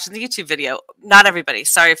just watching the YouTube video. Not everybody.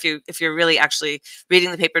 Sorry if you're really actually reading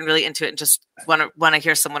the paper and really into it and just want to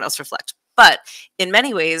hear someone else reflect. But in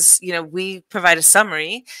many ways, we provide a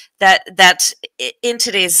summary that in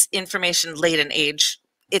today's information laden age,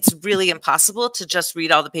 it's really impossible to just read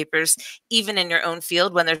all the papers, even in your own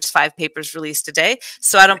field, when there's 5 papers released a day.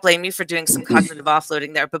 So I don't blame you for doing some cognitive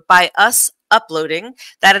offloading there. But by us uploading,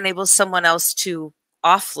 that enables someone else to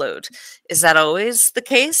offload. Is that always the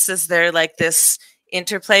case? Is there like this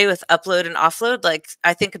interplay with upload and offload? Like,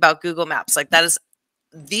 I think about Google Maps. Like, that is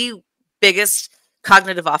the biggest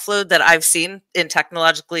cognitive offload that I've seen in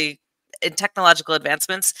technological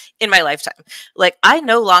advancements in my lifetime. Like, I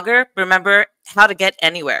no longer remember how to get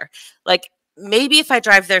anywhere. Like, maybe if I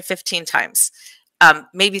drive there 15 times,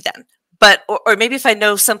 maybe then. But or maybe if I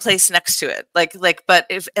know some place next to it, but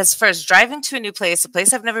if as far as driving to a new place, a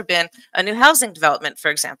place I've never been, a new housing development,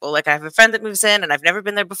 for example, like I have a friend that moves in and I've never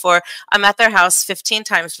been there before. I'm at their house 15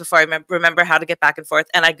 times before I remember how to get back and forth,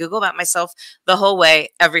 and I Google map myself the whole way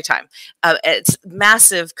every time. It's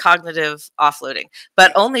massive cognitive offloading,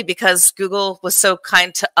 but only because Google was so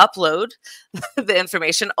kind to upload the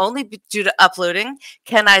information. Only due to uploading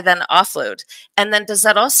can I then offload. And then does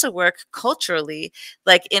that also work culturally,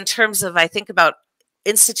 like in terms of, I think about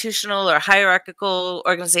institutional or hierarchical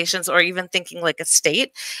organizations, or even thinking like a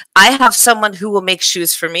state. I have someone who will make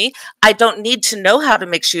shoes for me. I don't need to know how to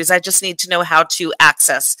make shoes. I just need to know how to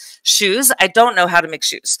access shoes. I don't know how to make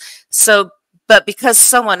shoes. So, but because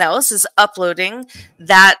someone else is uploading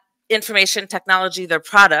that information, technology, their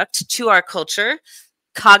product to our culture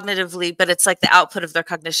cognitively, but it's like the output of their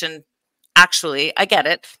cognition. Actually, I get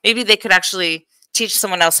it. Maybe they could actually teach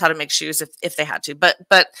someone else how to make shoes if they had to. But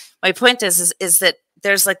my point is that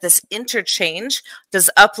there's like this interchange. Does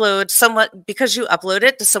upload somewhat, because you upload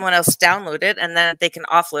it, does someone else download it, and then they can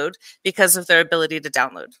offload because of their ability to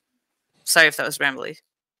download? Sorry if that was rambly.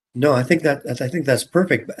 No, I think that's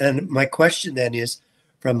perfect. And my question then is,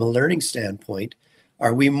 from a learning standpoint,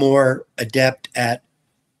 are we more adept at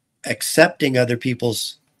accepting other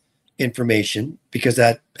people's information because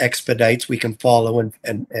that expedites, we can follow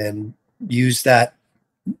and use that?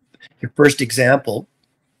 Your first example,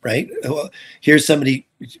 right? Here's somebody,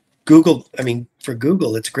 Google. I mean, for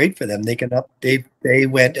Google, it's great for them. They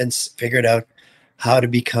went and figured out how to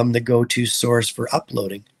become the go-to source for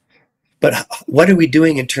uploading. But what are we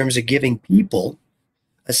doing in terms of giving people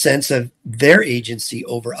a sense of their agency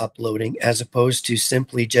over uploading, as opposed to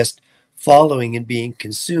simply just following and being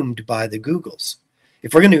consumed by the Googles?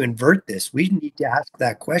 If we're going to invert this, we need to ask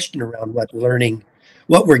that question around what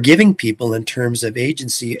we're giving people in terms of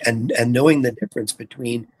agency, and knowing the difference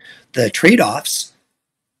between the trade-offs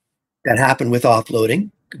that happen with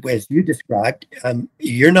offloading. As you described,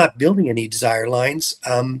 you're not building any desire lines.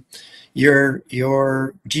 Your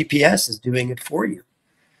GPS is doing it for you.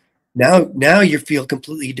 Now you feel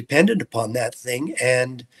completely dependent upon that thing,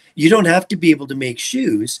 and you don't have to be able to make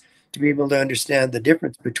shoes to be able to understand the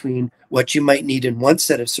difference between what you might need in one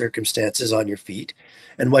set of circumstances on your feet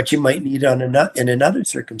and what you might need in another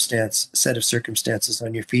set of circumstances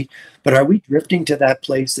on your feet. But are we drifting to that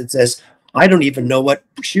place that says, I don't even know what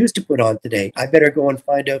shoes to put on today, I better go and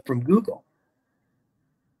find out from Google?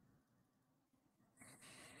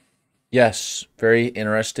 Yes, very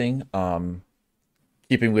interesting.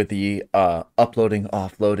 Keeping with the uploading,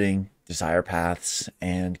 offloading, desire paths,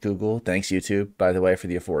 and Google. Thanks, YouTube, by the way, for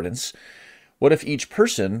the affordance. What if each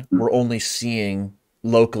person were only seeing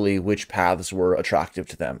locally which paths were attractive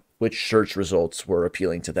to them, which search results were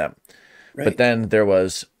appealing to them? Right. But then there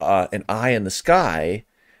was an eye in the sky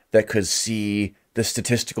that could see the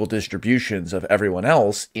statistical distributions of everyone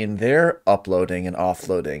else in their uploading and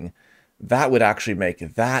offloading. That would actually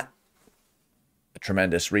make that a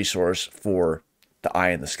tremendous resource for the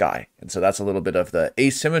eye in the sky. And so that's a little bit of the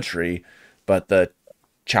asymmetry, but the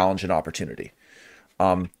challenge and opportunity.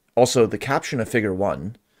 Also, the caption of Figure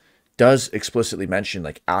 1 does explicitly mention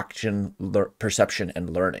like action, perception,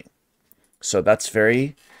 and learning. So that's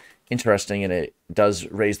very interesting, and it does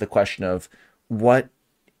raise the question of what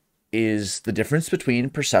is the difference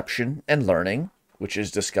between perception and learning, which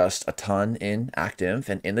is discussed a ton in ActInf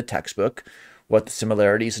and in the textbook, what the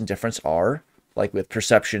similarities and difference are, like with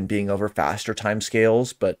perception being over faster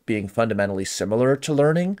timescales, but being fundamentally similar to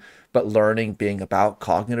learning, but learning being about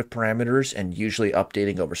cognitive parameters and usually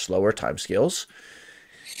updating over slower timescales.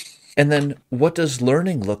 And then what does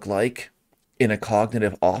learning look like in a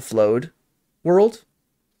cognitive offload world,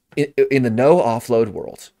 in the no offload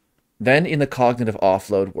world, then in the cognitive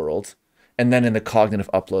offload world, and then in the cognitive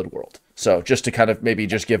upload world? So just to kind of maybe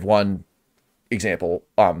just give one example,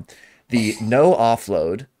 the no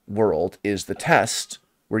offload world is the test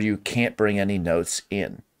where you can't bring any notes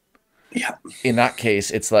in. Yeah. In that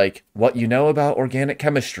case, it's like what you know about organic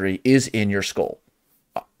chemistry is in your skull.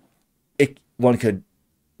 One could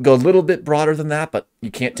go a little bit broader than that, but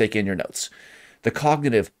you can't take in your notes. The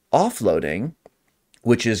cognitive offloading,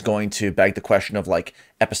 which is going to beg the question of like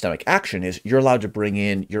epistemic action, is you're allowed to bring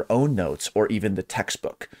in your own notes or even the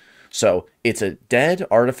textbook. So it's a dead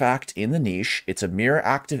artifact in the niche. It's a mere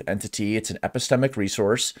active entity. It's an epistemic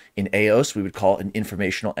resource. In AOS, we would call it an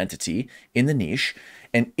informational entity in the niche.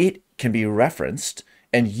 And it can be referenced,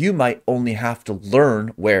 and you might only have to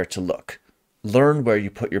learn where to look. Learn where you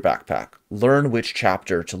put your backpack. Learn which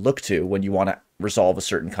chapter to look to when you want to resolve a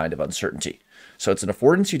certain kind of uncertainty. So it's an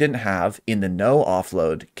affordance you didn't have in the no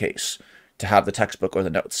offload case. to have the textbook or the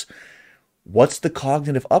notes. What's the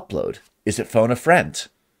cognitive upload? Is it phone a friend?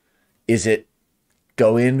 Is it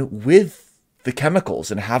go in with the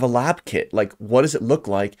chemicals and have a lab kit? Like, what does it look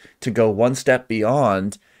like to go one step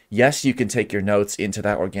beyond? Yes, you can take your notes into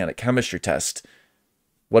that organic chemistry test.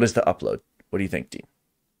 What is the upload? What do you think, Dean?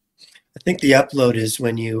 I think the upload is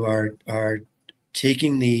when you are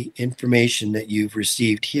taking the information that you've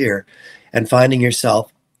received here and finding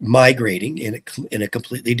yourself migrating in a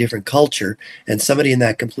completely different culture, and somebody in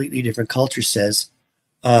that completely different culture says,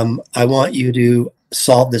 I want you to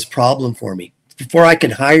solve this problem for me. Before I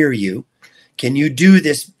can hire you, can you do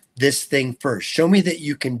this thing first? Show me that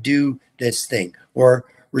you can do this thing, or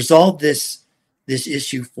resolve this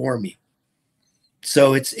issue for me.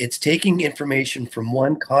 So it's taking information from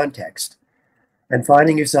one context and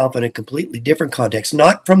finding yourself in a completely different context,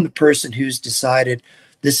 not from the person who's decided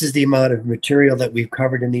this is the amount of material that we've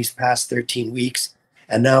covered in these past 13 weeks.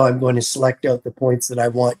 And now I'm going to select out the points that I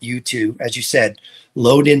want you to, as you said,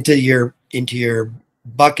 load into your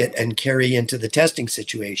bucket and carry into the testing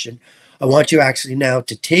situation. I want you actually now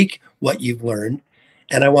to take what you've learned,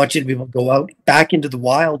 and I want you to be able to go out back into the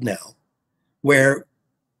wild now, where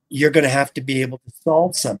you're going to have to be able to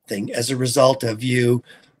solve something as a result of you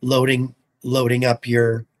loading up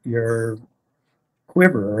your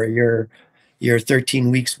quiver, or your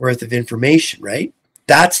 13 weeks worth of information, right?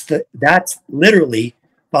 That's literally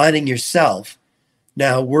finding yourself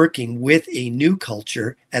now working with a new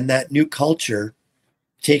culture, and that new culture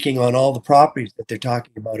taking on all the properties that they're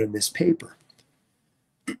talking about in this paper.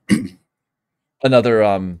 Another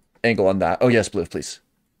angle on that. Oh yes, Blue, please.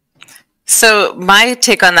 So my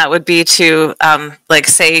take on that would be to, like,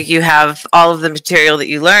 say you have all of the material that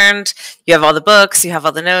you learned, you have all the books, you have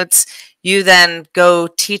all the notes, you then go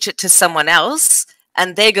teach it to someone else,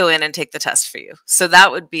 and they go in and take the test for you. So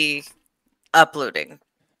that would be uploading,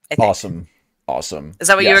 I think. Awesome. Is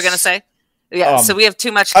that what you were going to say? Yeah, so we have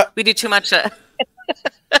too much, we do too much.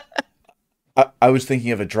 I was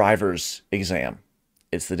thinking of a driver's exam.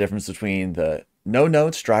 It's the difference between the no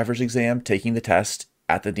notes driver's exam, taking the test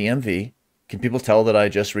at the DMV. Can people tell that I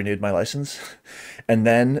just renewed my license? And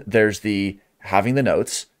then there's the having the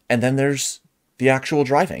notes, and then there's the actual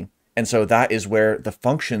driving. And so that is where the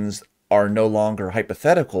functions are no longer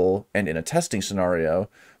hypothetical and in a testing scenario,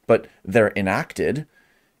 but they're enacted.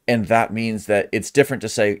 And that means that it's different to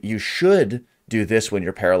say you should do this when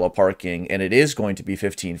you're parallel parking, and it is going to be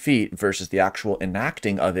 15 feet versus the actual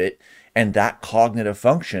enacting of it. And that cognitive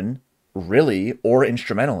function really, or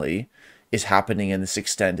instrumentally, is happening in this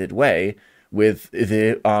extended way with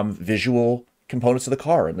the visual components of the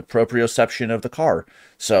car and the proprioception of the car.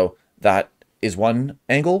 So that is one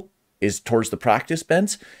angle, is towards the practice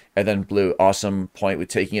bent. And then Blue, awesome point with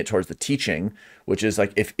taking it towards the teaching, which is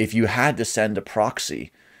like if you had to send a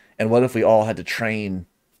proxy, and what if we all had to train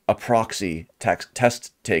a proxy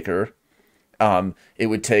test taker? It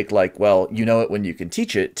would take, like, well, you know it when you can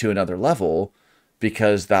teach it, to another level,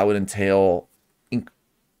 because that would entail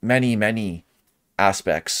many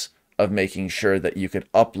aspects of making sure that you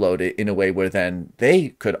could upload it in a way where then they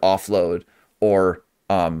could offload or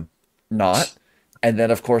not. And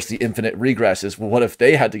then, of course, the infinite regress is, well, what if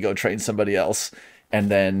they had to go train somebody else?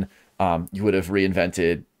 And then you would have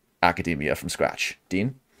reinvented academia from scratch.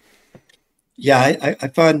 Dean? Yeah, I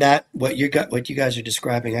find that what you guys are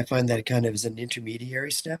describing, I find that kind of as an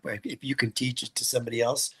intermediary step. If you can teach it to somebody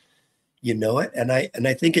else, you know it. And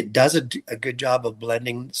I think it does a good job of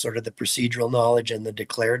blending sort of the procedural knowledge and the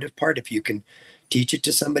declarative part, if you can teach it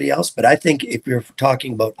to somebody else. But I think if you're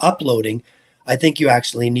talking about uploading, I think you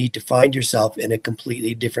actually need to find yourself in a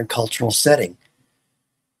completely different cultural setting,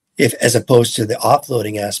 as opposed to the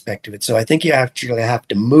offloading aspect of it. So I think you actually have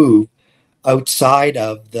to move outside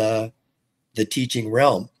of the teaching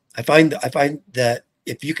realm. I find that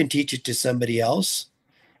if you can teach it to somebody else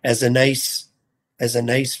as a nice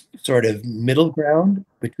sort of middle ground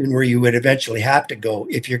between where you would eventually have to go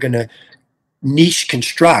if you're going to niche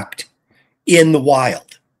construct in the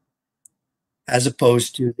wild, as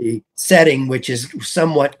opposed to the setting, which is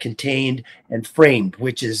somewhat contained and framed,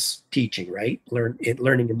 which is teaching, right?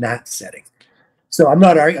 Learning in that setting. So I'm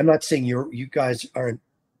not saying you guys aren't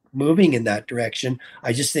moving in that direction.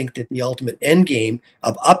 I just think that the ultimate end game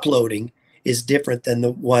of uploading is different than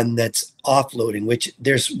the one that's offloading, which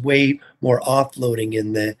there's way more offloading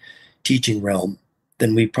in the teaching realm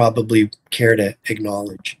than we probably care to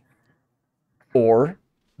acknowledge. Or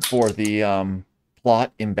for the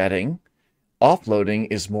plot embedding,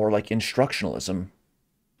 offloading is more like instructionalism.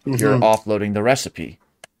 You're offloading the recipe.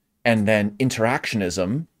 And then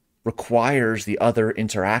interactionism requires the other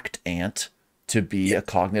interactant to be a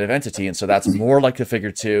cognitive entity. And so that's more like a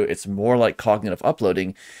figure 2. It's more like cognitive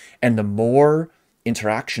uploading. And the more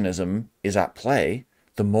interactionism is at play,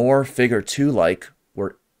 the more figure 2 like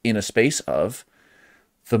we're in a space of,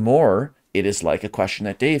 the more it is like a question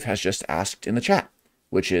that Dave has just asked in the chat,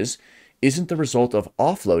 which is, isn't the result of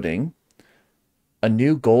offloading a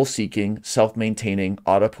new goal-seeking, self-maintaining,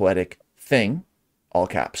 autopoietic thing, all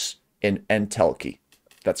caps, in entelechy?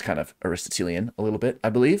 That's kind of Aristotelian a little bit, I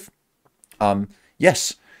believe.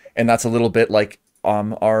 Yes, and that's a little bit like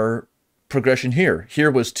our progression here. Here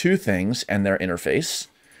was 2 things and their interface,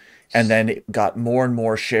 and then it got more and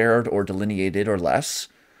more shared or delineated or less,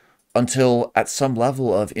 until at some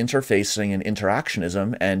level of interfacing and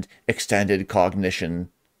interactionism and extended cognition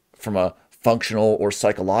from a functional or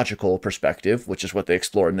psychological perspective, which is what they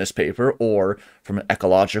explore in this paper, or from an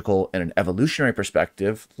ecological and an evolutionary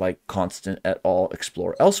perspective, like Constant et al.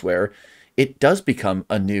 Explore elsewhere, it does become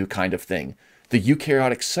a new kind of thing. The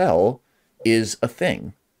eukaryotic cell is a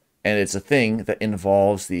thing, and it's a thing that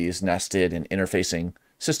involves these nested and interfacing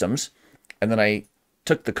systems. And then I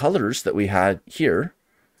took the colors that we had here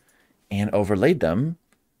and overlaid them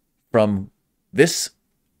from this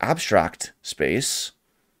abstract space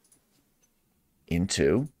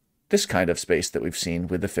into this kind of space that we've seen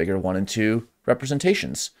with the figure 1 and 2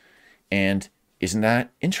 representations. And isn't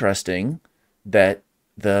that interesting that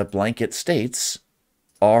the blanket states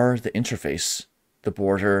are the interface, the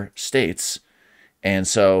border states? And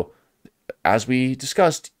so, as we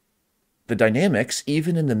discussed, the dynamics,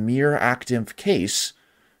 even in the mere ActInf case,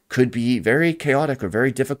 could be very chaotic or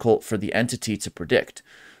very difficult for the entity to predict.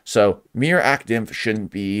 So mere ActInf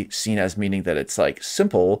shouldn't be seen as meaning that it's like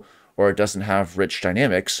simple or it doesn't have rich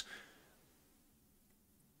dynamics.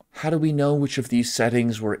 How do we know which of these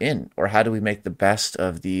settings we're in? Or how do we make the best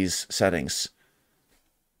of these settings?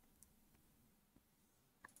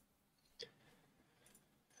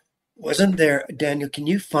 Wasn't there, Daniel, can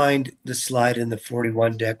you find the slide in the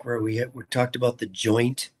 41 deck where we talked about the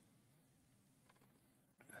joint?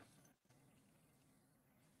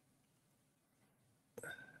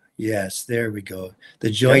 Yes, there we go.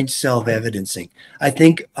 The joint self-evidencing. I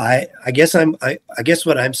think I guess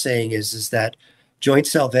what I'm saying is that joint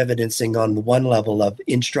self-evidencing on the one level of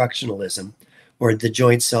instructionalism, or the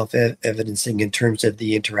joint self-evidencing in terms of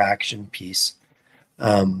the interaction piece.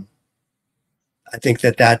 I think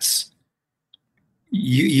that's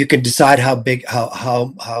you can decide how big,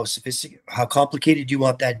 how sophisticated, how complicated you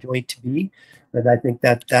want that joint to be. But I think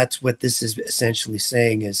that's what this is essentially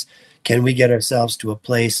saying is, can we get ourselves to a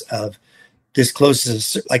place of this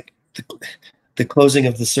closes, like the closing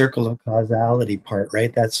of the circle of causality part,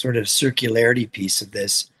 right? That sort of circularity piece of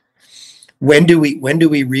this. When do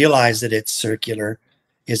we realize that it's circular?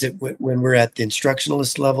 Is it when we're at the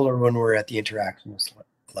instructionalist level or when we're at the interactionist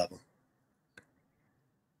level?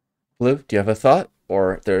 Lou, do you have a thought?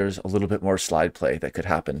 Or there's a little bit more slide play that could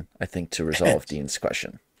happen, I think, to resolve Dean's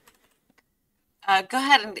question. Go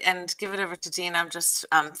ahead and give it over to Dean. I'm just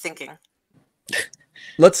thinking.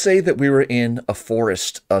 Let's say that we were in a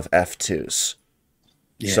forest of F2s.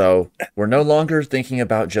 Yeah. So we're no longer thinking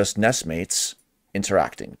about just nestmates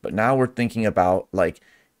interacting, but now we're thinking about like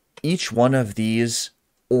each one of these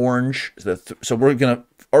orange. So we're going to,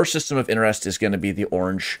 our system of interest is going to be the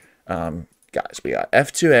orange guys. We got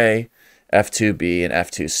F2A, F2B, and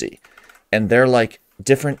F2C. And they're like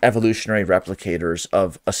different evolutionary replicators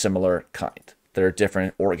of a similar kind. They're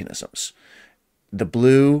different organisms. The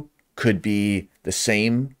blue could be the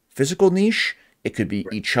same physical niche. It could be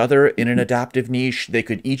each other in an adaptive niche. They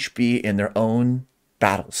could each be in their own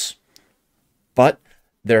battles. But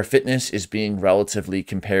their fitness is being relatively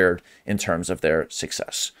compared in terms of their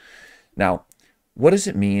success. Now, what does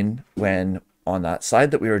it mean when on that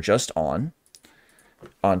side that we were just on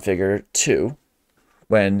figure 2,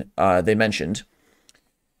 when they mentioned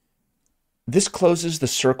this closes the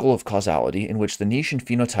circle of causality in which the niche and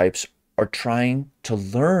phenotypes are trying to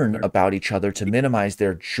learn about each other to minimize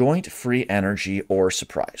their joint free energy or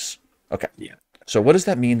surprise. Okay. Yeah. So what does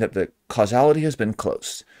that mean that the causality has been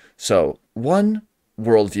closed? So one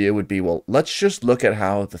worldview would be, well, let's just look at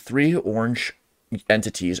how the 3 orange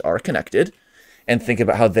entities are connected and think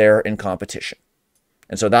about how they're in competition.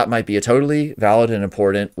 And so that might be a totally valid and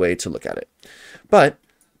important way to look at it. But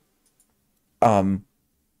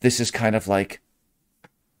this is kind of like,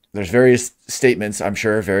 there's various statements, I'm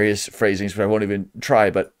sure, various phrasings, but I won't even try.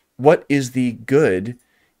 But what is the good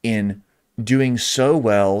in doing so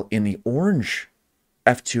well in the orange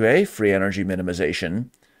F2A free energy minimization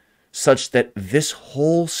such that this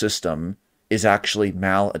whole system is actually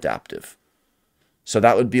maladaptive? So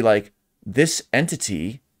that would be like this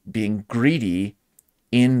entity being greedy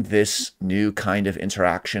in this new kind of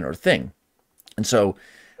interaction or thing. And so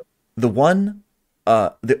the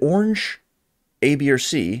orange A, B, or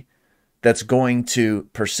C that's going to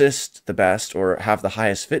persist the best or have the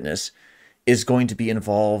highest fitness is going to be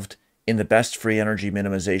involved in the best free energy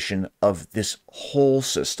minimization of this whole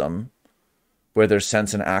system, where there's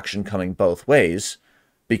sense and action coming both ways,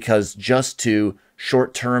 because just to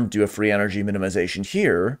short-term do a free energy minimization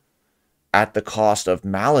here at the cost of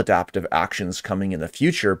maladaptive actions coming in the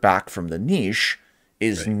future back from the niche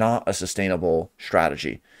is not a sustainable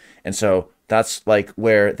strategy. And so that's like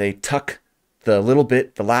where they tuck the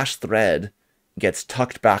last thread gets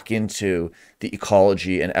tucked back into the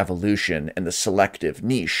ecology and evolution and the selective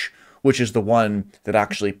niche, which is the one that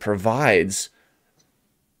actually provides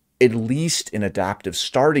at least an adaptive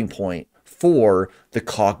starting point for the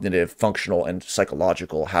cognitive, functional, and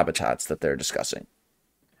psychological habitats that they're discussing.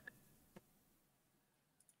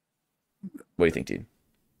 What do you think, Dean?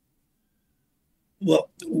 Well,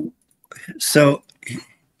 so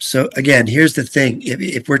again, here's the thing.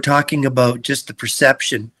 If we're talking about just the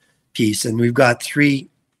perception piece, and we've got three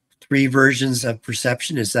versions of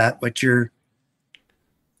perception, is that what you're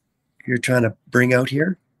trying to bring out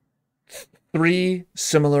here? Three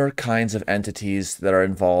similar kinds of entities that are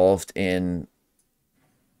involved in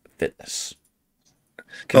fitness.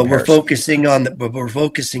 But we're focusing in on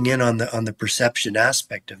the perception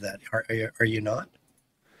aspect of that. Are you not?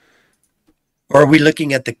 Or are we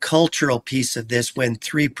looking at the cultural piece of this when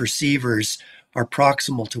three perceivers are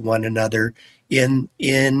proximal to one another in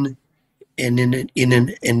an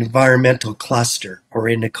environmental cluster or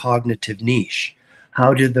in a cognitive niche?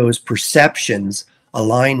 How do those perceptions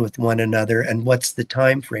align with one another, and what's the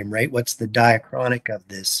time frame, right? What's the diachronic of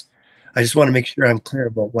this? I just want to make sure I'm clear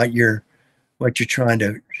about what you're trying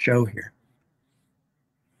to show here.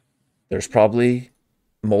 There's probably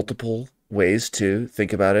multiple ways to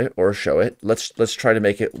think about it or show it. Let's try to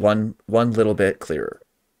make it one little bit clearer.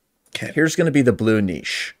 Okay. Here's going to be the blue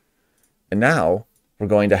niche. And now we're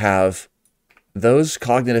going to have those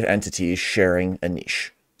cognitive entities sharing a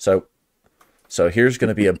niche. So here's going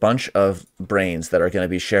to be a bunch of brains that are going to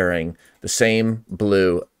be sharing the same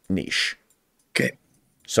blue niche. Okay.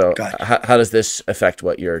 So how does this affect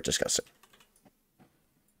what you're discussing?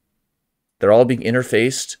 They're all being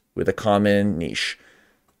interfaced with a common niche.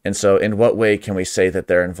 And so in what way can we say that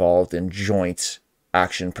they're involved in joint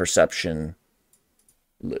action perception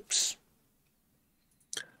loops?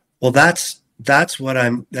 Well, that's where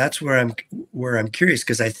I'm curious,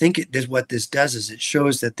 because I think what this does is it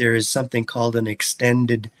shows that there is something called an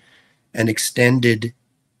extended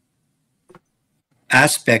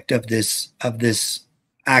aspect of this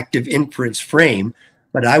active inference frame,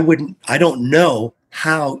 but I don't know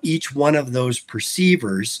how each one of those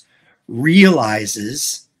perceivers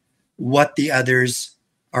realizes what the others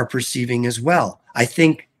are perceiving as well. I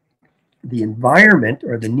think the environment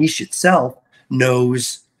or the niche itself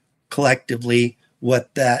knows collectively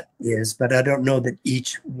what that is, but I don't know that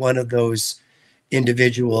each one of those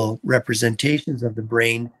individual representations of the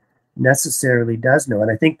brain necessarily does know. And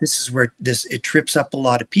I think this is where it trips up a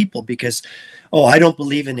lot of people, because, I don't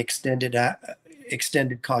believe in extended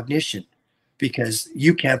cognition, because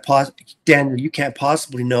you can't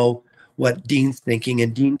possibly know what Dean's thinking,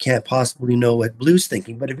 and Dean can't possibly know what Blue's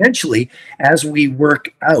thinking. But eventually, as we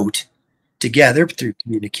work out together through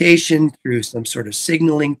communication, through some sort of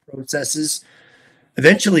signaling processes,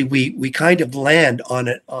 eventually we kind of land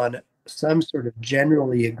on some sort of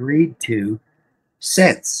generally agreed to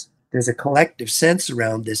sense. There's a collective sense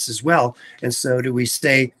around this as well. And so do we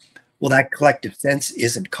say, well, that collective sense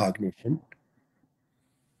isn't cognition.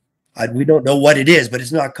 We don't know what it is, but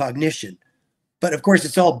it's not cognition. But of course,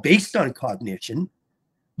 it's all based on cognition,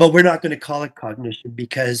 but we're not going to call it cognition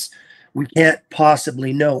because we can't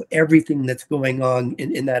possibly know everything that's going on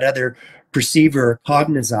in that other perceiver or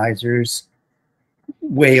cognizer's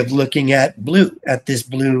way of looking at this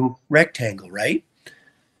blue rectangle, right?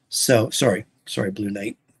 So sorry,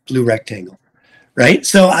 blue rectangle, right?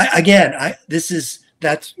 So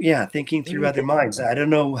thinking through other minds. I don't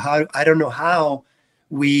know how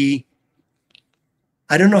we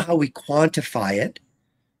quantify it,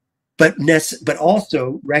 but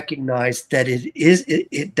also recognize that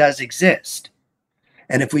it does exist.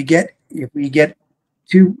 And if we get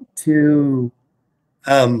too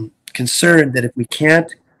concerned that if we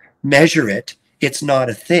can't measure it, it's not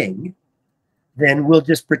a thing, then we'll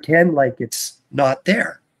just pretend like it's not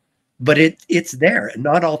there. But it's there, and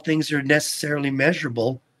not all things are necessarily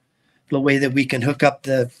measurable the way that we can hook up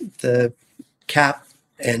the cap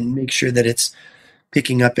and make sure that it's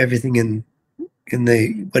picking up everything in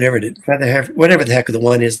the whatever the heck the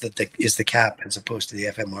one is that is the cap as opposed to the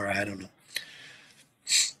fMRI. I don't know.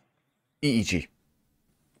 EEG.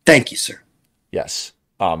 Thank you, sir. Yes.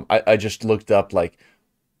 I just looked up like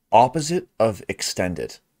opposite of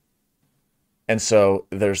extended. And so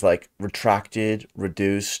there's like retracted,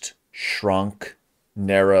 reduced, shrunk,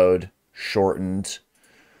 narrowed, shortened.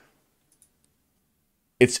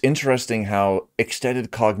 It's interesting how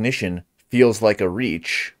extended cognition feels like a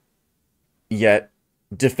reach, yet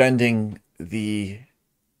defending the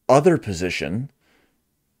other position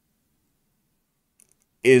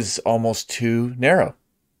is almost too narrow.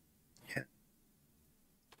 Yeah.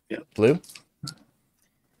 Yeah. Blue?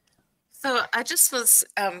 So I just was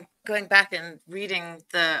going back and reading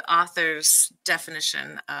the author's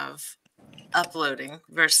definition of uploading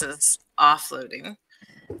versus offloading.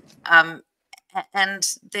 And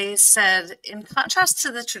they said, in contrast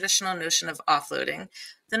to the traditional notion of offloading,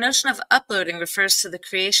 the notion of uploading refers to the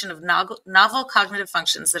creation of novel cognitive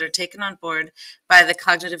functions that are taken on board by the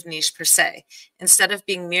cognitive niche per se, instead of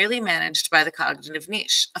being merely managed by the cognitive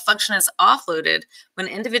niche. A function is offloaded when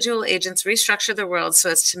individual agents restructure the world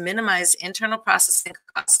so as to minimize internal processing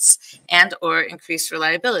costs and or increase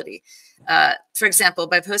reliability. For example,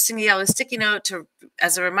 by posting a yellow sticky note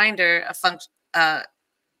as a reminder,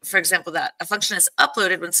 for example, that a function is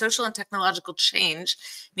uploaded when social and technological change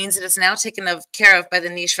means it is now taken care of by the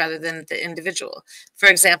niche rather than the individual. For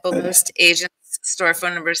example, most agents store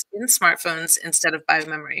phone numbers in smartphones instead of by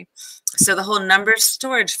memory. So the whole number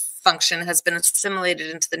storage function has been assimilated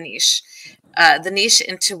into the niche. The niche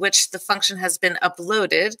into which the function has been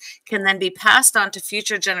uploaded can then be passed on to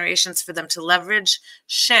future generations for them to leverage,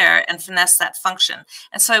 share, and finesse that function.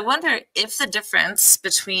 And so I wonder if the difference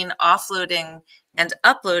between offloading and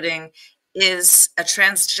uploading is a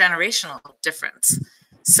transgenerational difference.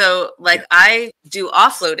 So like I do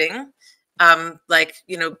offloading, like,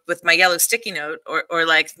 you know, with my yellow sticky note or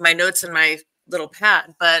like my notes in my little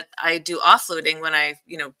pad, but I do offloading when I,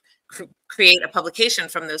 you know, create a publication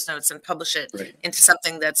from those notes and publish it into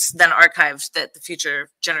something that's then archived that the future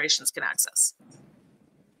generations can access.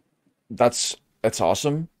 That's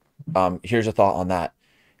awesome. Here's a thought on that.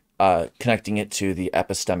 Connecting it to the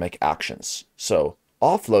epistemic actions. So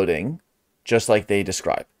offloading, just like they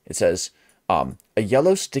describe, it says a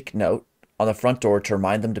yellow stick note on the front door to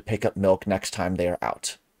remind them to pick up milk next time they are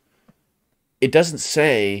out. It doesn't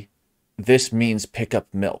say this means pick up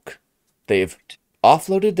milk. They've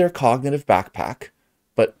offloaded their cognitive backpack,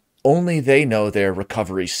 but only they know their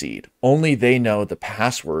recovery seed. Only they know the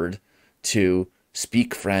password to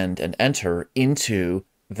speak friend and enter into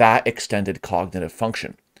that extended cognitive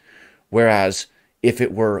function. Whereas if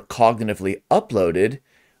it were cognitively uploaded,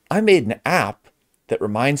 I made an app that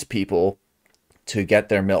reminds people to get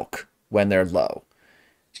their milk when they're low.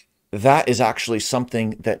 That is actually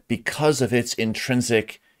something that, because of its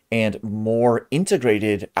intrinsic and more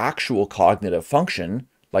integrated actual cognitive function,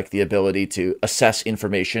 like the ability to assess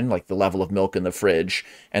information, like the level of milk in the fridge,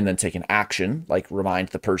 and then take an action, like remind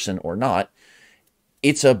the person or not,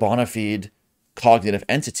 it's a bona fide cognitive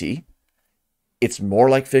entity. It's more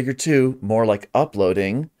like figure 2, more like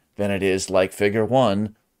uploading than it is like figure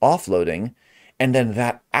 1, offloading. And then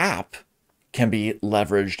that app can be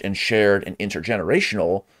leveraged and shared and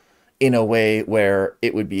intergenerational in a way where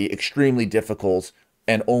it would be extremely difficult,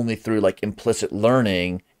 and only through like implicit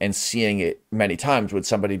learning and seeing it many times would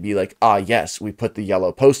somebody be like, ah, yes, we put the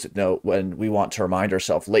yellow post-it note when we want to remind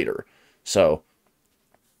ourselves later. So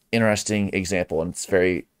interesting example. And it's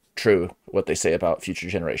very true what they say about future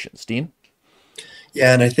generations. Dean?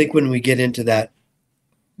 Yeah, and I think when we get into that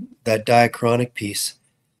diachronic piece,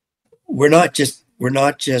 we're not just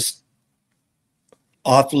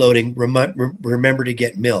offloading. Remember to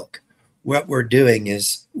get milk. What we're doing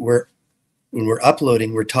is when we're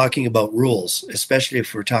uploading, we're talking about rules, especially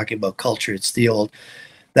if we're talking about culture. It's the old,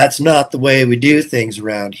 that's not the way we do things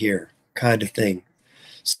around here kind of thing.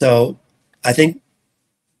 So I think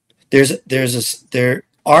there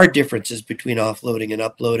are differences between offloading and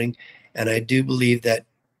uploading. And I do believe that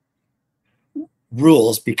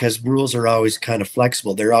rules, because rules are always kind of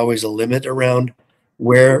flexible, there's always a limit around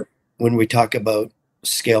where, when we talk about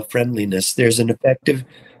scale friendliness, there's an effective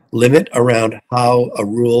limit around how a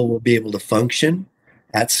rule will be able to function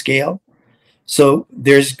at scale. So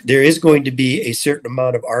there is going to be a certain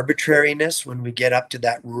amount of arbitrariness when we get up to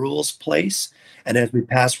that rules place. And as we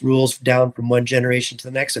pass rules down from one generation to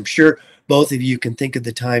the next, I'm sure both of you can think of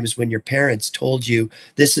the times when your parents told you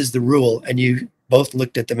this is the rule, and you both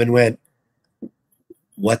looked at them and went,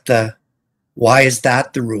 why is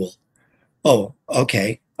that the rule? Oh,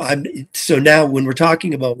 okay. So now when we're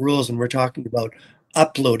talking about rules and we're talking about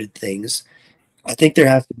uploaded things, I think there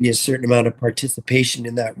has to be a certain amount of participation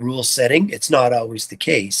in that rule setting. It's not always the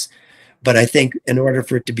case. But I think in order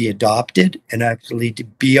for it to be adopted and actually to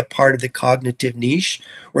be a part of the cognitive niche,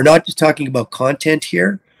 we're not just talking about content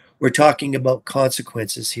here, we're talking about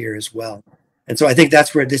consequences here as well. And so I think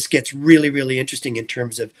that's where this gets really, really interesting in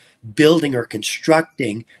terms of building or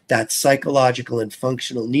constructing that psychological and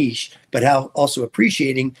functional niche, but how also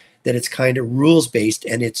appreciating that it's kind of rules-based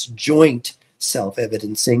and it's joint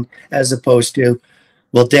self-evidencing, as opposed to,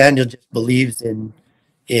 well, Daniel just believes in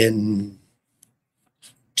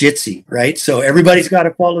Jitsi, right? So everybody's got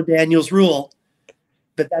to follow Daniel's rule,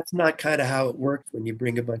 but that's not kind of how it works when you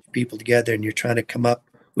bring a bunch of people together and you're trying to come up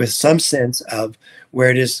with some sense of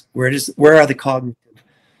where are the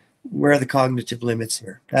cognitive limits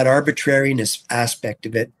here. That arbitrariness aspect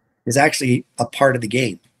of it is actually a part of the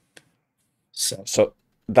game. So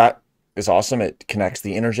that is awesome. It connects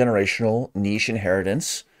the intergenerational niche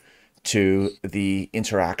inheritance to the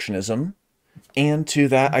interactionism and to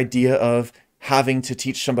that idea of having to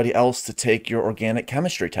teach somebody else to take your organic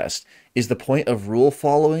chemistry test. Is the point of rule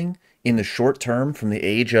following in the short term from the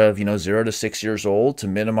age of 0 to 6 years old to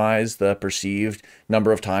minimize the perceived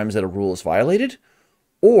number of times that a rule is violated?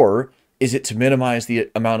 Or is it to minimize the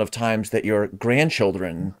amount of times that your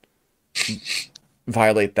grandchildren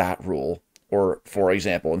violate that rule, or for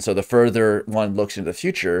example? And so the further one looks into the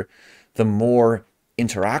future, the more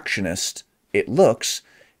interactionist it looks,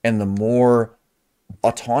 and the more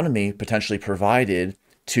autonomy potentially provided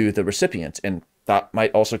to the recipient. And that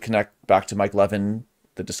might also connect back to Mike Levin,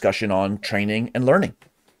 the discussion on training and learning,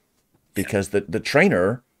 because the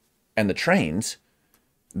trainer and the trained,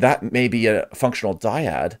 that may be a functional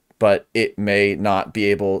dyad, but it may not be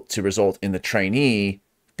able to result in the trainee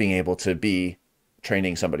being able to be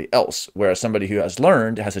training somebody else, whereas somebody who has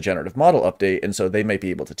learned has a generative model update, and so they might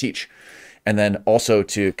be able to teach. And then also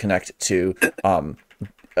to connect to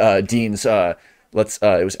Dean's it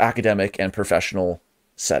was academic and professional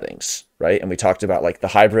settings, right? And we talked about like the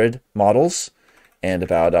hybrid models and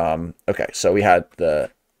about okay, so we had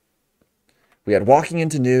walking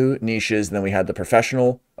into new niches, and then we had the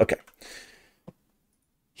professional. Okay,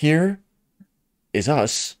 here is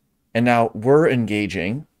us, and now we're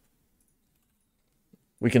engaging.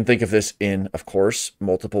 We can think of this in, of course,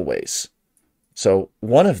 multiple ways. So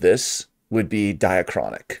one of this would be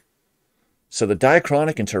diachronic. So the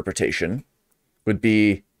diachronic interpretation would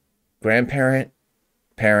be grandparent,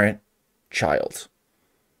 parent, child.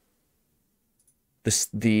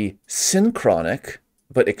 The synchronic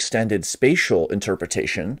but extended spatial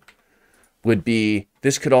interpretation would be,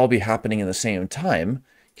 this could all be happening in the same time.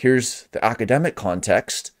 Here's the academic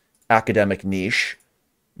context, academic niche,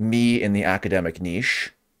 me in the academic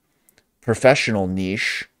niche, professional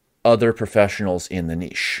niche, other professionals in the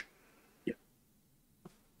niche. Yeah.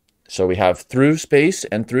 So we have through space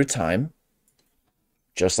and through time,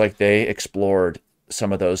 just like they explored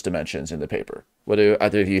some of those dimensions in the paper. What do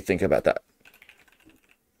either of you think about that?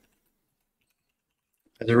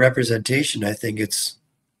 As a representation, I think it's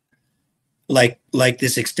like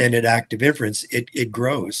this extended active inference, it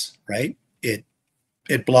grows, right? It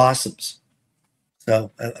blossoms.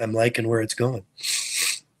 So I'm liking where it's going.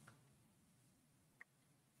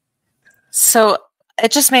 So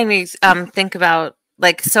it just made me think about,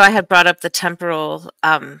 like, so I had brought up the temporal,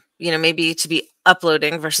 maybe to be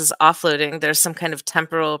uploading versus offloading, there's some kind of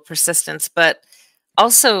temporal persistence, but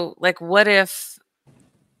also, like, what if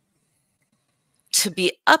to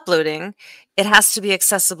be uploading, it has to be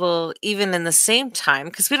accessible even in the same time,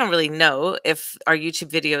 because we don't really know if our YouTube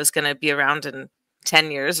video is going to be around in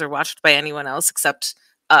 10 years or watched by anyone else except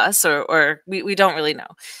us, or we don't really know.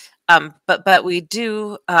 But we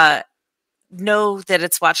do know that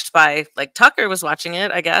it's watched by, like, Tucker was watching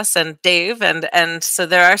it, I guess, and Dave, and so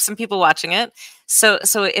there are some people watching it. So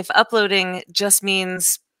if uploading just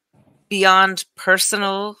means beyond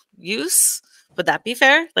personal use, would that be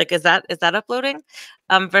fair? Like, is that uploading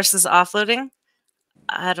versus offloading?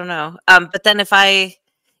 I don't know. But then if I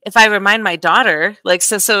remind my daughter, like,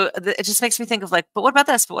 it just makes me think of, like, but what about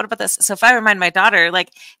this? But what about this? So if I remind my daughter,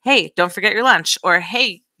 like, hey, don't forget your lunch, or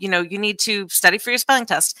hey, you need to study for your spelling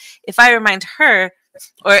test. If I remind her,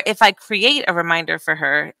 or if I create a reminder for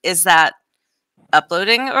her, is that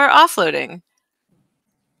uploading or offloading?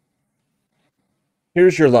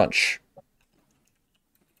 Here's your lunch.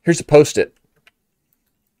 Here's a Post-it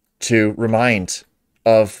to remind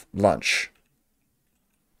of lunch.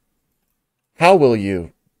 How will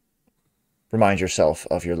you remind yourself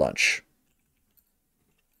of your lunch?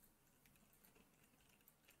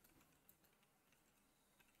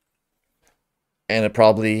 And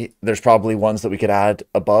there's probably ones that we could add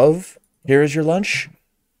above. Here is your lunch.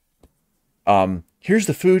 Here's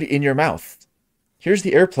the food in your mouth. Here's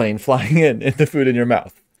the airplane flying in and the food in your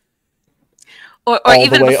mouth. Or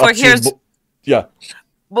even before yeah.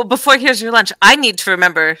 Well, before here's your lunch, I need to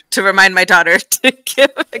remember to remind my daughter to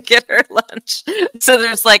get her lunch. So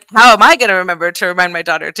there's like, how am I going to remember to remind my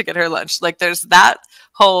daughter to get her lunch? Like there's that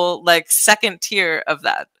whole like second tier of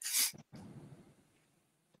that.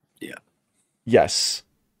 Yeah. Yes.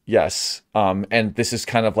 Yes. And this is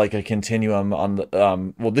kind of like a continuum on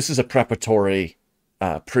the, well, this is a preparatory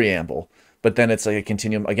preamble, but then it's like a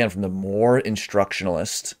continuum again from the more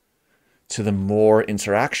instructionalist to the more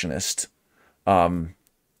interactionist.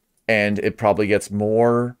 And it probably gets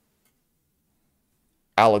more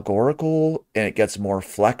allegorical and it gets more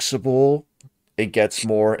flexible. It gets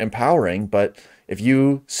more empowering. But if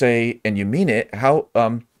you say, and you mean it, how,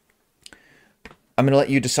 I'm going to let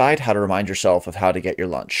you decide how to remind yourself of how to get your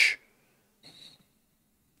lunch.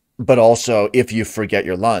 But also, if you forget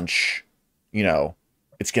your lunch, you know,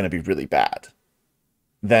 it's going to be really bad.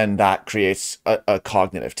 Then that creates a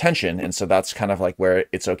cognitive tension. And so that's kind of like where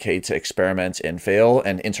it's okay to experiment and fail,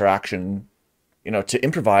 and interaction, you know, to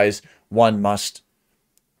improvise, one must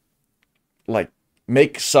like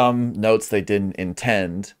make some notes they didn't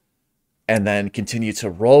intend and then continue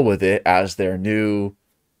to roll with it as their new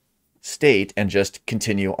state and just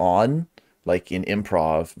continue on like in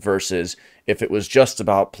improv, versus if it was just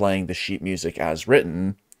about playing the sheet music as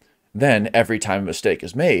written, then every time a mistake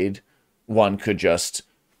is made, one could just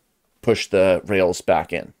push the rails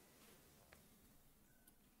back in.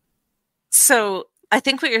 So I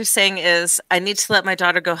think what you're saying is I need to let my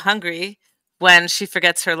daughter go hungry when she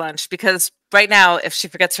forgets her lunch, because right now, if she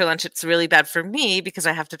forgets her lunch, it's really bad for me because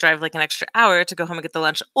I have to drive like an extra hour to go home and get the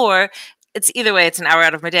lunch. Or it's either way, it's an hour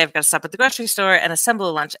out of my day. I've got to stop at the grocery store and assemble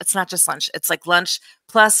a lunch. It's not just lunch. It's like lunch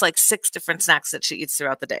plus like 6 different snacks that she eats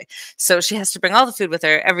throughout the day. So she has to bring all the food with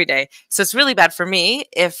her every day. So it's really bad for me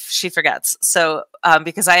if she forgets. So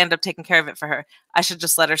because I end up taking care of it for her, I should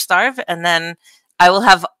just let her starve, and then I will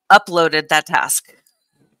have uploaded that task.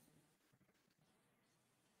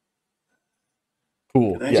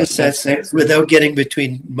 Cool. Can I just say, without getting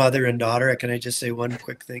between mother and daughter, can I just say one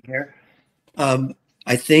quick thing here?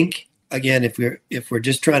 I think, again, if we're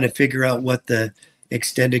just trying to figure out what the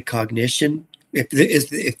extended cognition,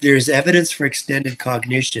 if there's evidence for extended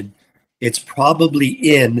cognition, it's probably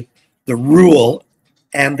in the rule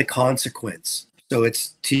and the consequence. So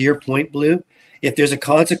it's to your point, Blue. If there's a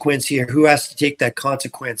consequence here, who has to take that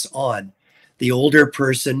consequence on? The older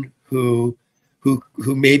person who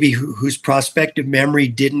maybe whose prospective memory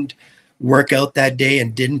didn't work out that day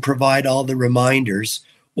and didn't provide all the reminders,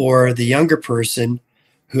 or the younger person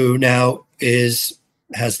who now has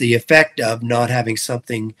the effect of not having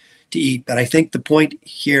something to eat. But I think the point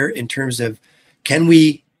here in terms of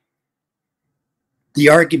the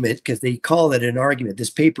argument, because they call it an argument, this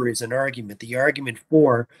paper is an argument, the argument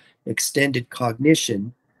for extended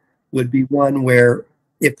cognition would be one where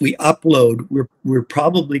if we upload, we're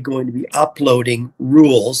probably going to be uploading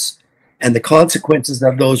rules, and the consequences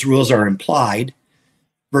of those rules are implied,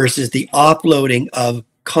 versus the offloading of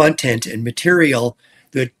content and material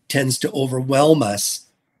that tends to overwhelm us,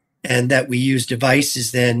 and that we use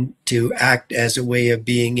devices then to act as a way of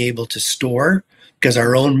being able to store, because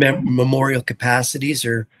our own memorial capacities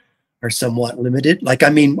are somewhat limited. Like,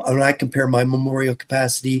 I mean, when I compare my memorial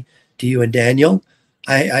capacity to you and Daniel,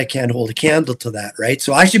 I can't hold a candle to that, right?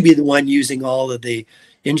 So I should be the one using all of the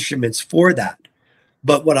instruments for that.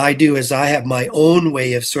 But what I do is I have my own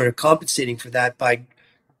way of sort of compensating for that by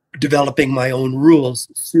developing my own rules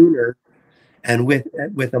sooner and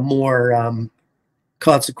with a more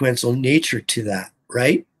consequential nature to that,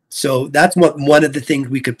 right? So that's one of the things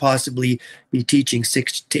we could possibly be teaching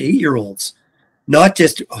 6 to 8-year-olds. Not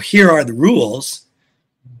just, oh, here are the rules,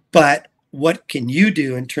 but what can you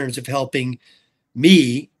do in terms of helping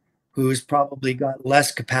me, who's probably got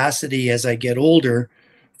less capacity as I get older,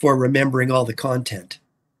 for remembering all the content?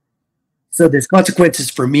 So there's consequences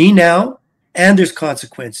for me now, and there's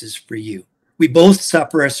consequences for you. We both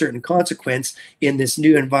suffer a certain consequence in this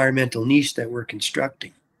new environmental niche that we're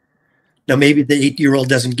constructing. Now, maybe the 8-year-old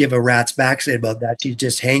doesn't give a rat's backside about that. She's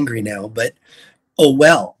just hangry now, but oh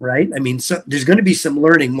well, right? I mean, so there's going to be some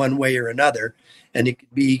learning one way or another, and it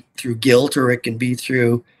could be through guilt, or it can be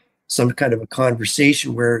through some kind of a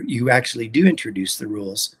conversation where you actually do introduce the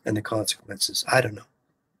rules and the consequences. I don't know.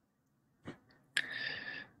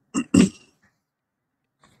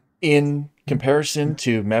 In comparison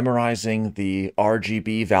to memorizing the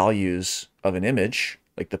RGB values of an image,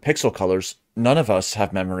 like the pixel colors, none of us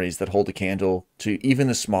have memories that hold a candle to even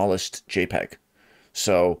the smallest JPEG.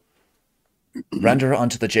 So render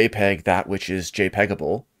unto the JPEG that which is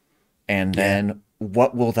JPEGable, And then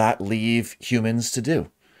what will that leave humans to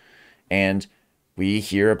do? And we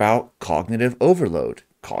hear about cognitive overload,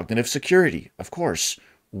 cognitive security, of course.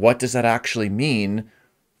 What does that actually mean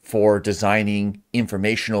for designing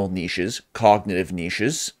informational niches, cognitive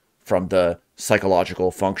niches, from the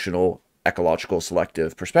psychological, functional, ecological,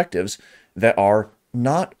 selective perspectives that are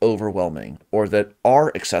not overwhelming, or that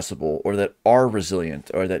are accessible, or that are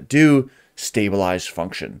resilient, or that do stabilize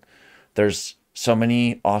function? There's so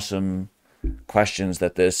many awesome questions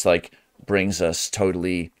that this like brings us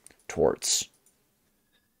totally towards.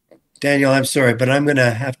 Daniel, I'm sorry, but I'm going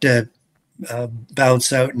to have to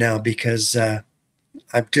bounce out now because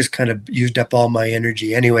I've just kind of used up all my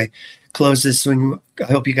energy. Anyway, close this thing. I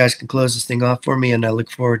hope you guys can close this thing off for me, and I look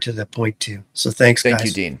forward to the point 2. So thanks, guys. Thank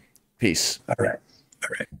you, Dean. Peace. All right. All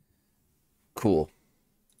right. Cool.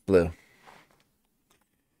 Blue.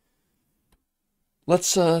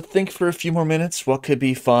 Let's think for a few more minutes what could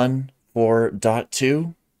be fun for dot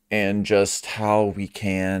 2 and just how we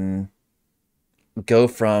can go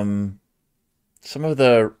from some of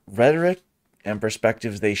the rhetoric and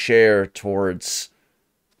perspectives they share towards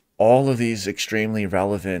all of these extremely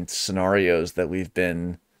relevant scenarios that we've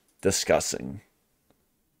been discussing.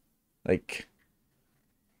 Like,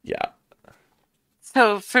 yeah.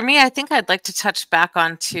 So for me, I think I'd like to touch back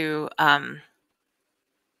onto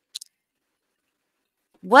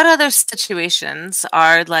what other situations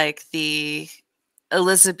are like the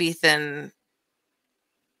Elizabethan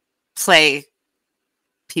play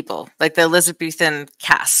people, like the Elizabethan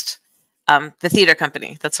cast, the theater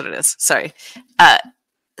company. That's what it is. Sorry.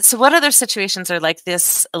 So what other situations are like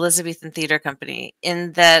this Elizabethan theater company,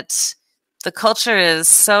 in that the culture is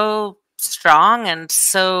so strong and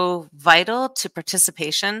so vital to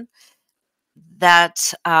participation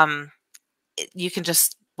that you can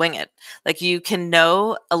just wing it. Like, you can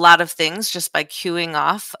know a lot of things just by cueing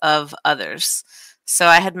off of others. So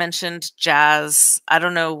I had mentioned jazz. I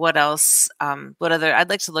don't know what else, what other, I'd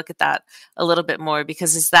like to look at that a little bit more,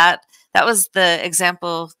 because that was the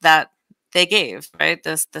example that they gave, right?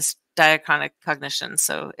 This diachronic cognition.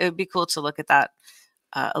 So it would be cool to look at that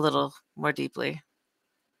a little more deeply.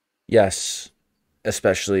 Yes,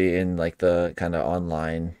 especially in like the kind of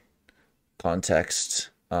online context.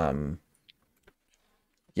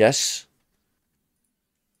 Yes.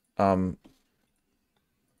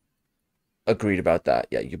 Agreed about that.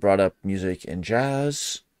 Yeah, you brought up music and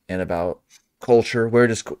jazz and about culture.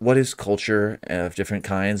 What is culture of different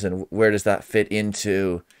kinds, and where does that fit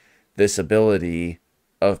into this ability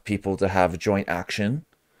of people to have joint action?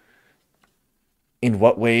 In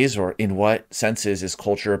what ways or in what senses is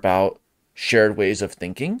culture about shared ways of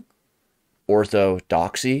thinking?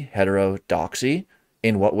 Orthodoxy, heterodoxy.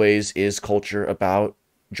 In what ways is culture about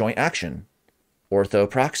joint action?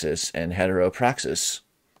 Orthopraxis and heteropraxis.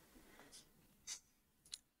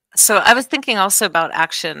 So I was thinking also about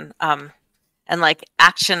action, and like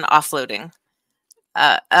action offloading.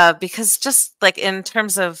 Because just like in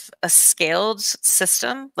terms of a scaled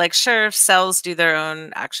system, like sure, cells do their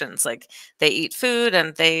own actions, like they eat food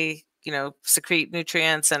and they, secrete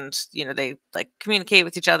nutrients, and, they like communicate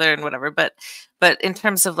with each other and whatever. But in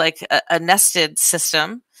terms of like a nested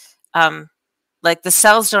system, like the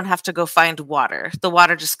cells don't have to go find water. The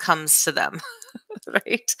water just comes to them.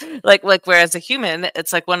 Right? Like whereas a human,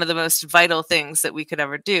 it's like one of the most vital things that we could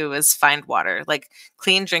ever do is find water, like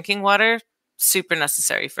clean drinking water, super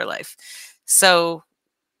necessary for life. So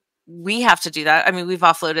we have to do that. I mean, we've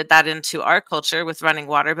offloaded that into our culture with running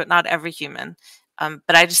water, but not every human.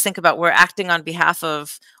 But I just think about, we're acting on behalf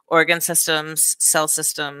of organ systems, cell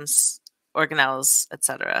systems, organelles,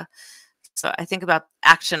 etc. So I think about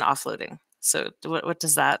action offloading. So what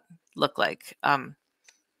does that look like?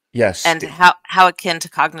 Yes. And how akin to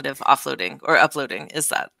cognitive offloading or uploading is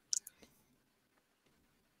that?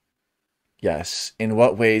 Yes. In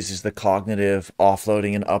what ways is the cognitive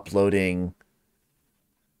offloading and uploading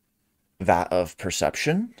that of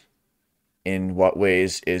perception? In what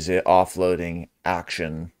ways is it offloading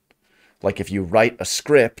action? Like if you write a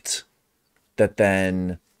script that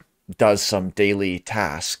then does some daily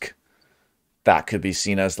task, that could be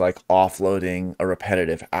seen as like offloading a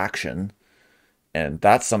repetitive action. And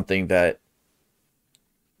that's something that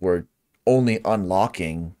we're only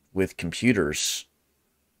unlocking with computers.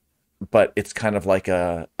 But it's kind of like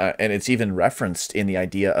and it's even referenced in the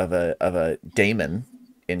idea of a daemon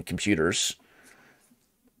in computers.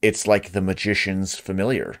 It's like the magician's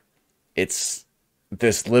familiar. It's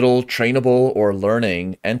this little trainable or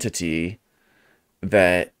learning entity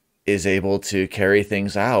that is able to carry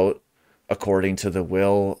things out according to the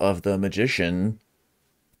will of the magician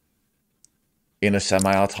in a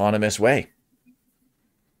semi-autonomous way.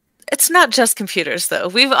 It's not just computers, though.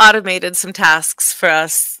 We've automated some tasks for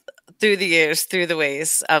us through the years, through the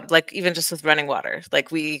ways, like even just with running water. Like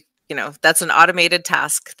that's an automated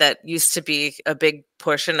task that used to be a big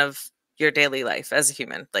portion of your daily life as a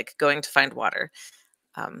human, like going to find water.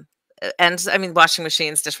 And I mean, washing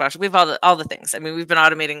machines, dishwasher, we have all the things. I mean, we've been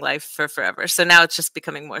automating life for forever. So now it's just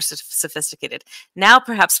becoming more sophisticated. Now,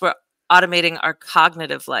 perhaps we're automating our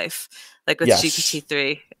cognitive life, like with Yes.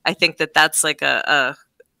 GPT-3. I think that's like a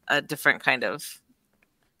different kind of.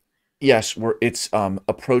 Yes, it's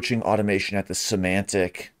approaching automation at the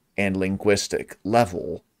semantic and linguistic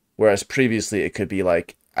level, whereas previously it could be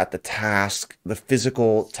like at the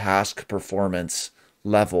physical task performance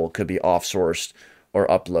level could be off-sourced or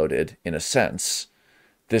uploaded in a sense.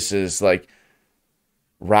 This is like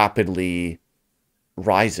rapidly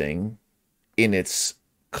rising in its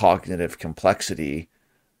cognitive complexity.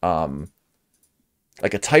 Like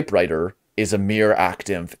a typewriter is a mere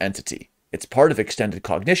ActInf entity. It's part of extended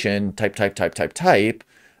cognition, type,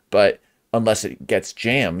 but unless it gets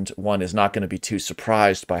jammed, one is not going to be too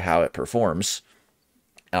surprised by how it performs.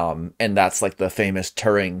 And that's like the famous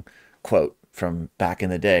Turing quote from back in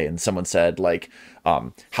the day. And someone said, like,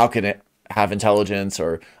 how can it have intelligence,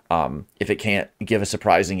 or if it can't give a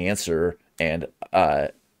surprising answer? And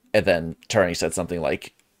then Turing said something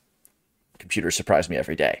like, computers surprise me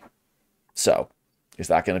every day. So is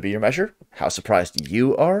that going to be your measure? How surprised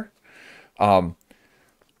you are? What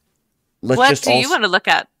do you want to look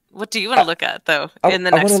at? What do you want to look at, though, in the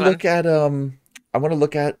next one? I want to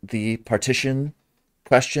look at the partition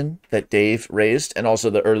question that Dave raised, and also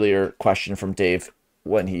the earlier question from Dave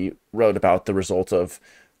when he wrote about the result of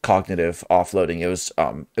cognitive offloading.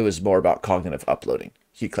 It was more about cognitive uploading.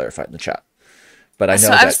 He clarified in the chat. But I know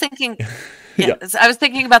I was thinking, Yeah. I was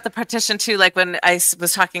thinking about the partition too. Like when I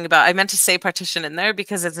was talking about, I meant to say partition in there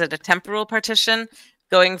because is it a temporal partition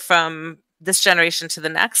going from this generation to the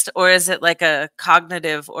next, or is it like a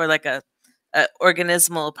cognitive or like a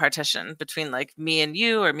organismal partition between like me and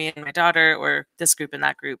you, or me and my daughter, or this group and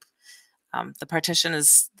that group? The partition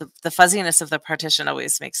is the fuzziness of the partition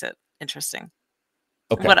always makes it interesting.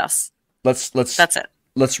 Okay. What else? That's it.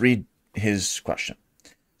 Let's read his question.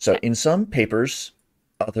 So in some papers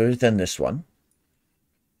other than this one,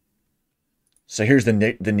 so here's the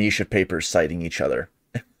niche of papers citing each other.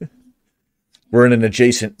 We're in an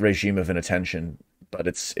adjacent regime of inattention, but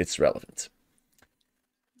it's relevant.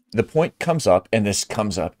 The point comes up, and this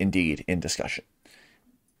comes up indeed in discussion.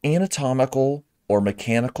 Anatomical or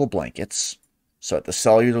mechanical blankets. So at the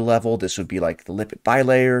cellular level, this would be like the lipid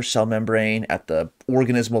bilayer, cell membrane. At the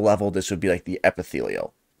organismal level, this would be like the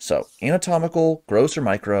epithelial. So anatomical, gross or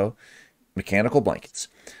micro, mechanical blankets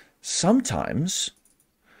sometimes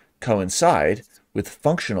coincide with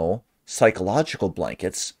functional psychological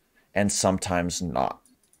blankets and sometimes not.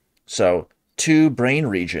 So two brain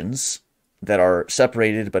regions that are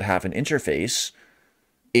separated but have an interface,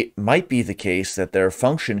 it might be the case that their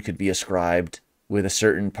function could be ascribed with a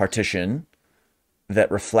certain partition that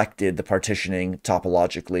reflected the partitioning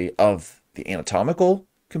topologically of the anatomical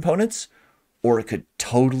components, or it could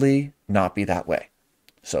totally not be that way.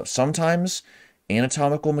 So sometimes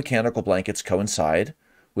anatomical mechanical blankets coincide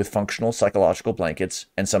with functional psychological blankets,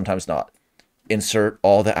 and sometimes not. Insert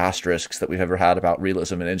all the asterisks that we've ever had about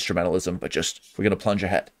realism and instrumentalism, but just, we're going to plunge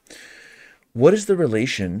ahead. What is the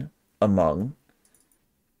relation among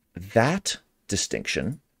that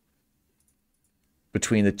distinction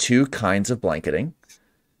between the two kinds of blanketing?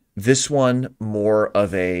 This one more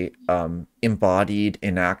of a embodied,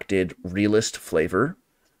 enacted, realist flavor,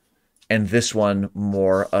 and this one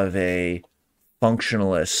more of a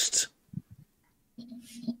functionalist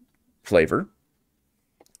flavor.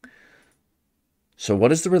 So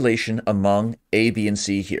what is the relation among A, B, and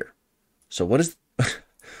C here? So what is...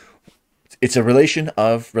 It's a relation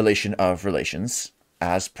of relations,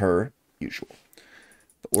 as per usual.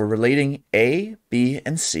 But we're relating A, B,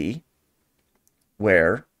 and C,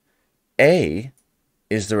 where A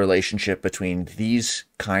is the relationship between these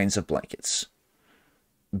kinds of blankets.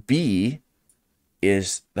 B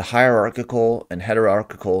is the hierarchical and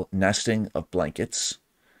heterarchical nesting of blankets.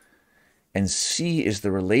 And C is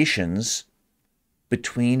the relations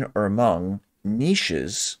between or among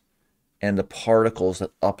niches and the particles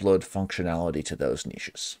that upload functionality to those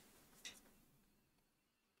niches.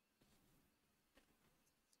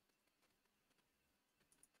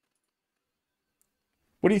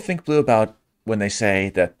 What do you think, Blue, about when they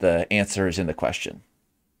say that the answer is in the question?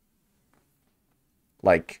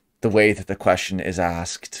 Like, the way that the question is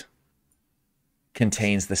asked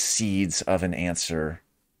contains the seeds of an answer.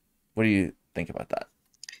 What do you think about that?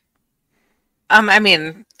 I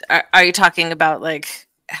mean, are you talking about like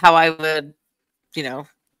how I would, you know,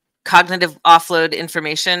 cognitive offload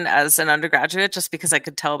information as an undergraduate, just because I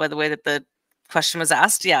could tell by the way that the question was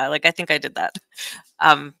asked. Yeah, like I think I did that.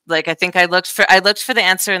 Like I think I looked for the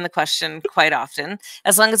answer in the question quite often.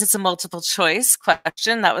 As long as it's a multiple choice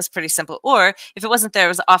question, that was pretty simple. Or if it wasn't there, it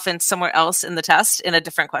was often somewhere else in the test in a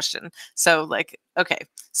different question. So like, okay,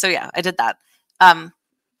 so yeah, I did that.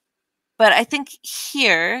 But I think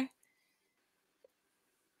here,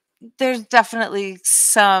 there's definitely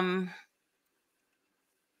some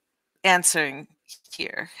answering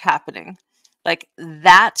here happening. Like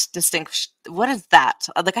that distinction. What is that?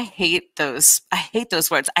 Like I hate those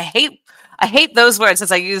words. I hate those words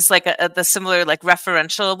as I use like the similar like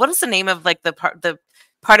referential. What is the name of like the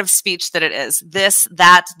part of speech that it is? This,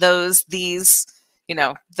 that, those, these. You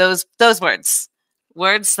know, those words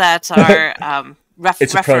that are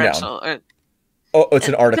it's a referential. Pronoun. It's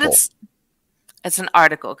an article. It's an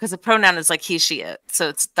article because a pronoun is like he, she, it. So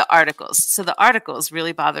it's the articles. So the articles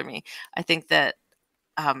really bother me. I think that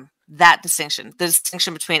that distinction, the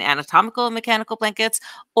distinction between anatomical and mechanical blankets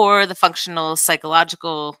or the functional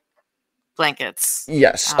psychological blankets.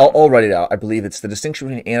 Yes, I'll write it out. I believe it's the distinction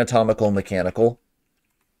between anatomical and mechanical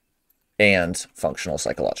and functional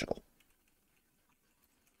psychological.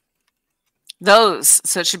 Those.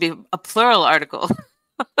 So it should be a plural article.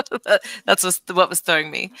 That's what was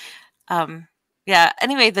throwing me. Yeah.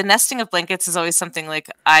 Anyway, the nesting of blankets is always something like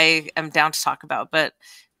I am down to talk about, but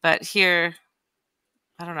here,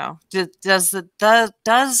 I don't know. Does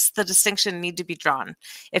the distinction need to be drawn?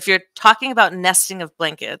 If you're talking about nesting of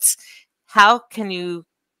blankets, how can you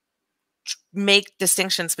make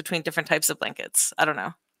distinctions between different types of blankets? I don't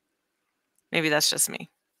know. Maybe that's just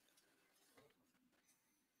me.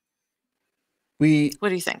 What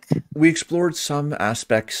do you think? We explored some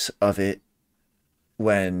aspects of it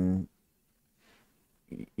when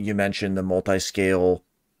you mentioned the multi-scale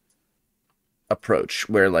approach,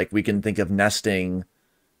 where like we can think of nesting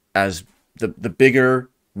as the bigger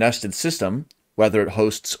nested system, whether it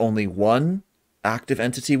hosts only one active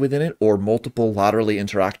entity within it or multiple laterally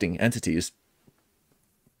interacting entities.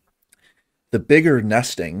 The bigger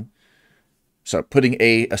nesting, so putting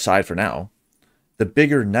A aside for now, the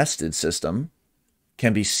bigger nested system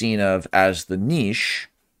can be seen of as the niche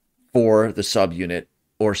for the subunit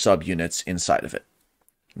or subunits inside of it.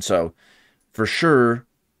 And so for sure,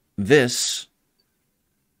 this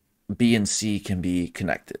B and C can be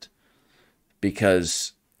connected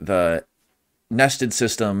because the nested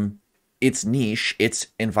system, its niche, its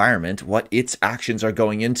environment, what its actions are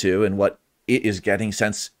going into and what it is getting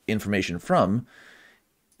sense information from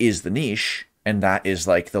is the niche, and that is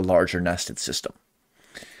like the larger nested system.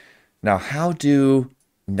 Now, how do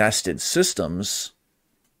nested systems,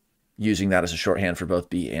 using that as a shorthand for both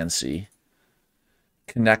B and C,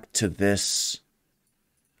 connect to this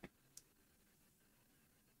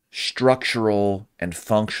structural and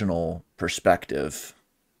functional perspective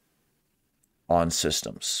on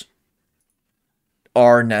systems?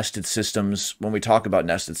 Are nested systems, when we talk about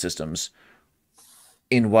nested systems,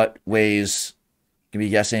 in what ways can be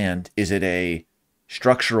yes and? Is it a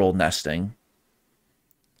structural nesting,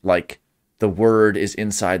 like the word is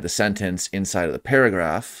inside the sentence, inside of the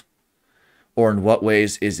paragraph? Or in what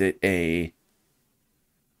ways is it a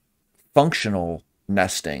functional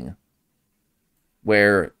nesting,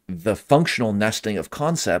 where the functional nesting of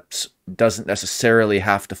concepts doesn't necessarily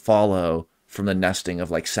have to follow from the nesting of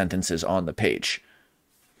like sentences on the page?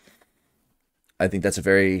 I think that's a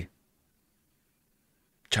very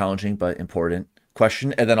challenging but important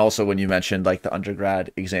question. And then also when you mentioned like the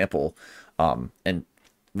undergrad example, and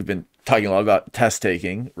we've been talking a lot about test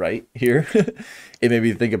taking right here, it made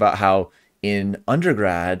me think about how in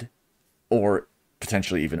undergrad, or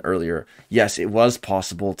potentially even earlier, yes, it was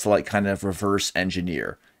possible to like kind of reverse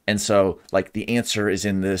engineer. And so like the answer is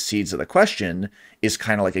in the seeds of the question is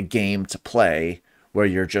kind of like a game to play where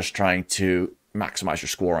you're just trying to maximize your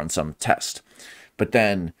score on some test. But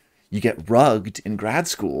then you get rugged in grad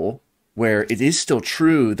school where it is still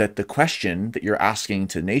true that the question that you're asking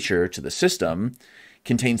to nature, to the system,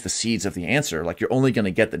 contains the seeds of the answer. Like you're only going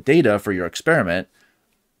to get the data for your experiment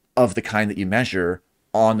of the kind that you measure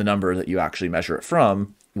on the number that you actually measure it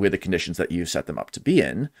from with the conditions that you set them up to be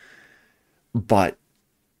in. But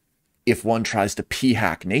if one tries to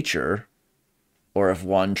p-hack nature, or if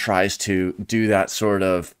one tries to do that sort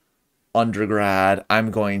of undergrad,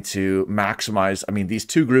 I'm going to maximize, I mean, these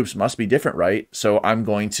two groups must be different, right? So I'm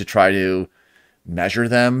going to try to measure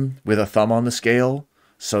them with a thumb on the scale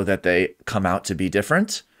so that they come out to be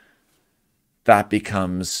different. That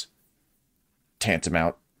becomes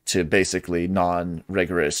tantamount to basically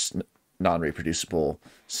non-rigorous, non-reproducible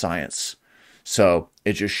science. So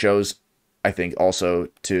it just shows, I think, also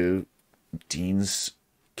to Dean's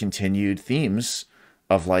continued themes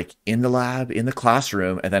of like in the lab, in the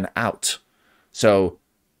classroom, and then out. So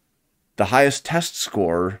the highest test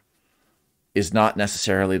score is not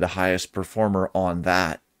necessarily the highest performer on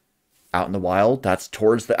that out in the wild. That's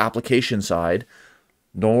towards the application side,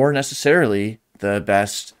 nor necessarily the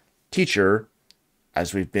best teacher,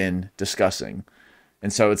 as we've been discussing.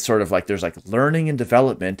 And so it's sort of like there's like learning and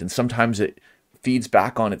development, and sometimes it feeds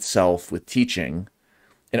back on itself with teaching,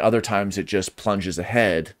 and other times it just plunges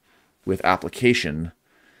ahead with application.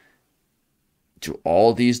 Do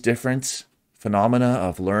all these different phenomena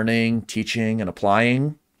of learning, teaching, and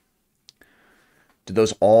applying, do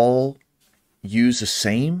those all use the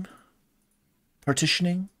same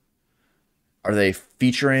partitioning? Are they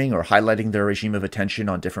featuring or highlighting their regime of attention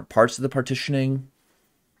on different parts of the partitioning?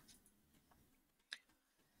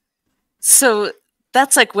 So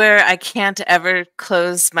that's like where I can't ever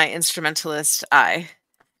close my instrumentalist eye.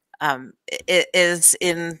 It is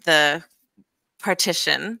in the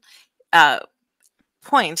partition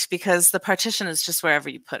point, because the partition is just wherever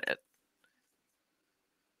you put it.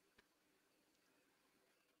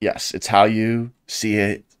 Yes, it's how you see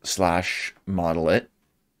it / model it,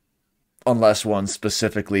 unless one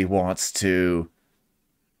specifically wants to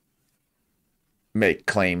make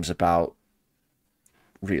claims about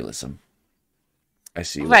realism. I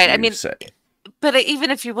see what you say. But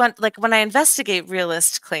even if you want, like when I investigate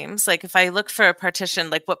realist claims, like if I look for a partition,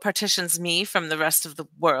 like what partitions me from the rest of the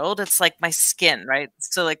world, it's like my skin, right?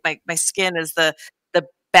 So like my skin is the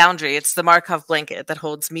boundary. It's the Markov blanket that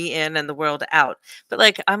holds me in and the world out. But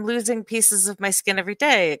like I'm losing pieces of my skin every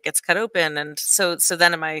day. It gets cut open. And so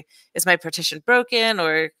then is my partition broken,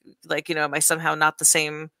 or like, you know, am I somehow not the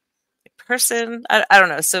same person? I don't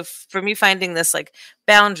know. So for me, finding this like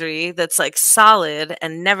boundary that's like solid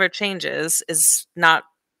and never changes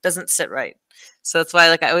doesn't sit right. So that's why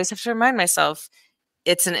like I always have to remind myself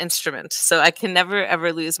it's an instrument. So I can never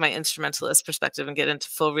ever lose my instrumentalist perspective and get into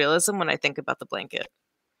full realism when I think about the blanket.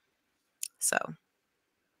 So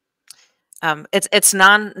it's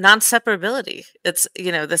non-separability. It's,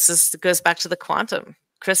 you know, goes back to the quantum,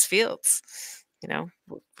 Chris Fields, you know,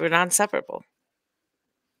 we're non-separable.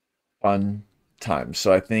 Fun time.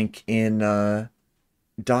 So I think in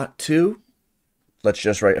dot 2, let's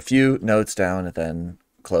just write a few notes down and then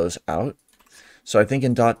close out. So I think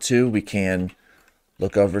in dot 2, we can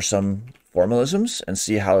look over some formalisms and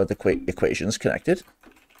see how the equation's connected.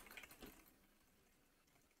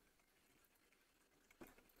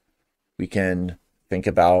 We can think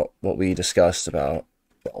about what we discussed about,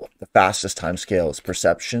 well, the fastest time scale is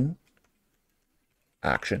perception,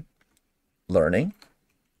 action, learning,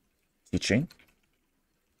 teaching,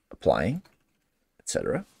 applying,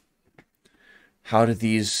 etc. How do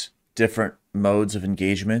these different modes of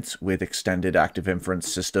engagement with extended active inference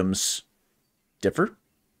systems differ?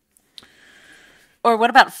 Or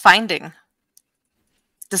what about finding,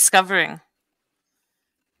 discovering?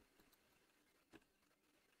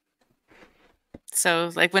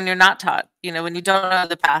 So like when you're not taught, you know, when you don't know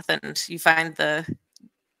the path and you find the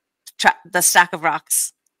stack of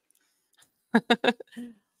rocks.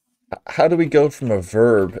 How do we go from a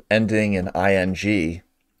verb ending in ing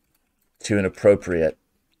to an appropriate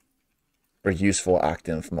or useful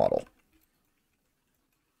ActInf model?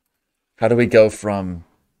 How do we go from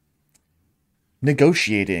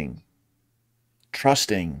negotiating,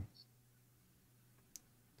 trusting,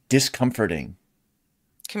 discomforting,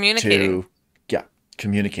 communicating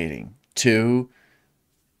to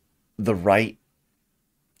the right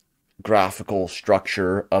graphical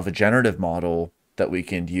structure of a generative model that we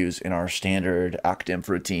can use in our standard ActInf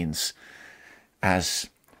routines, as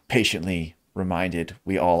patiently reminded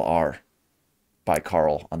we all are by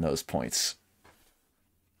Karl on those points?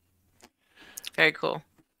 Very cool.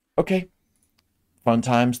 Okay. Fun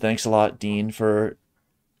times. Thanks a lot, Dean, for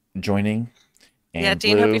joining. And yeah,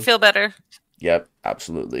 Dean, hope you feel better. Yep,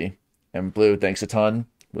 absolutely. And Blue, thanks a ton.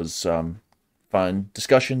 It was fun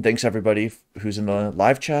discussion. Thanks everybody who's in the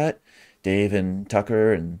live chat. Dave and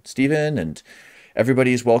Tucker and Steven, and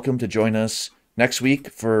everybody is welcome to join us next week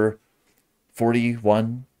for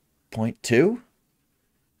 41.2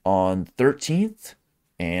 on 13th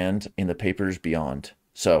and in the papers beyond.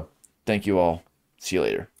 So thank you all. See you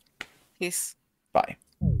later. Peace. Bye.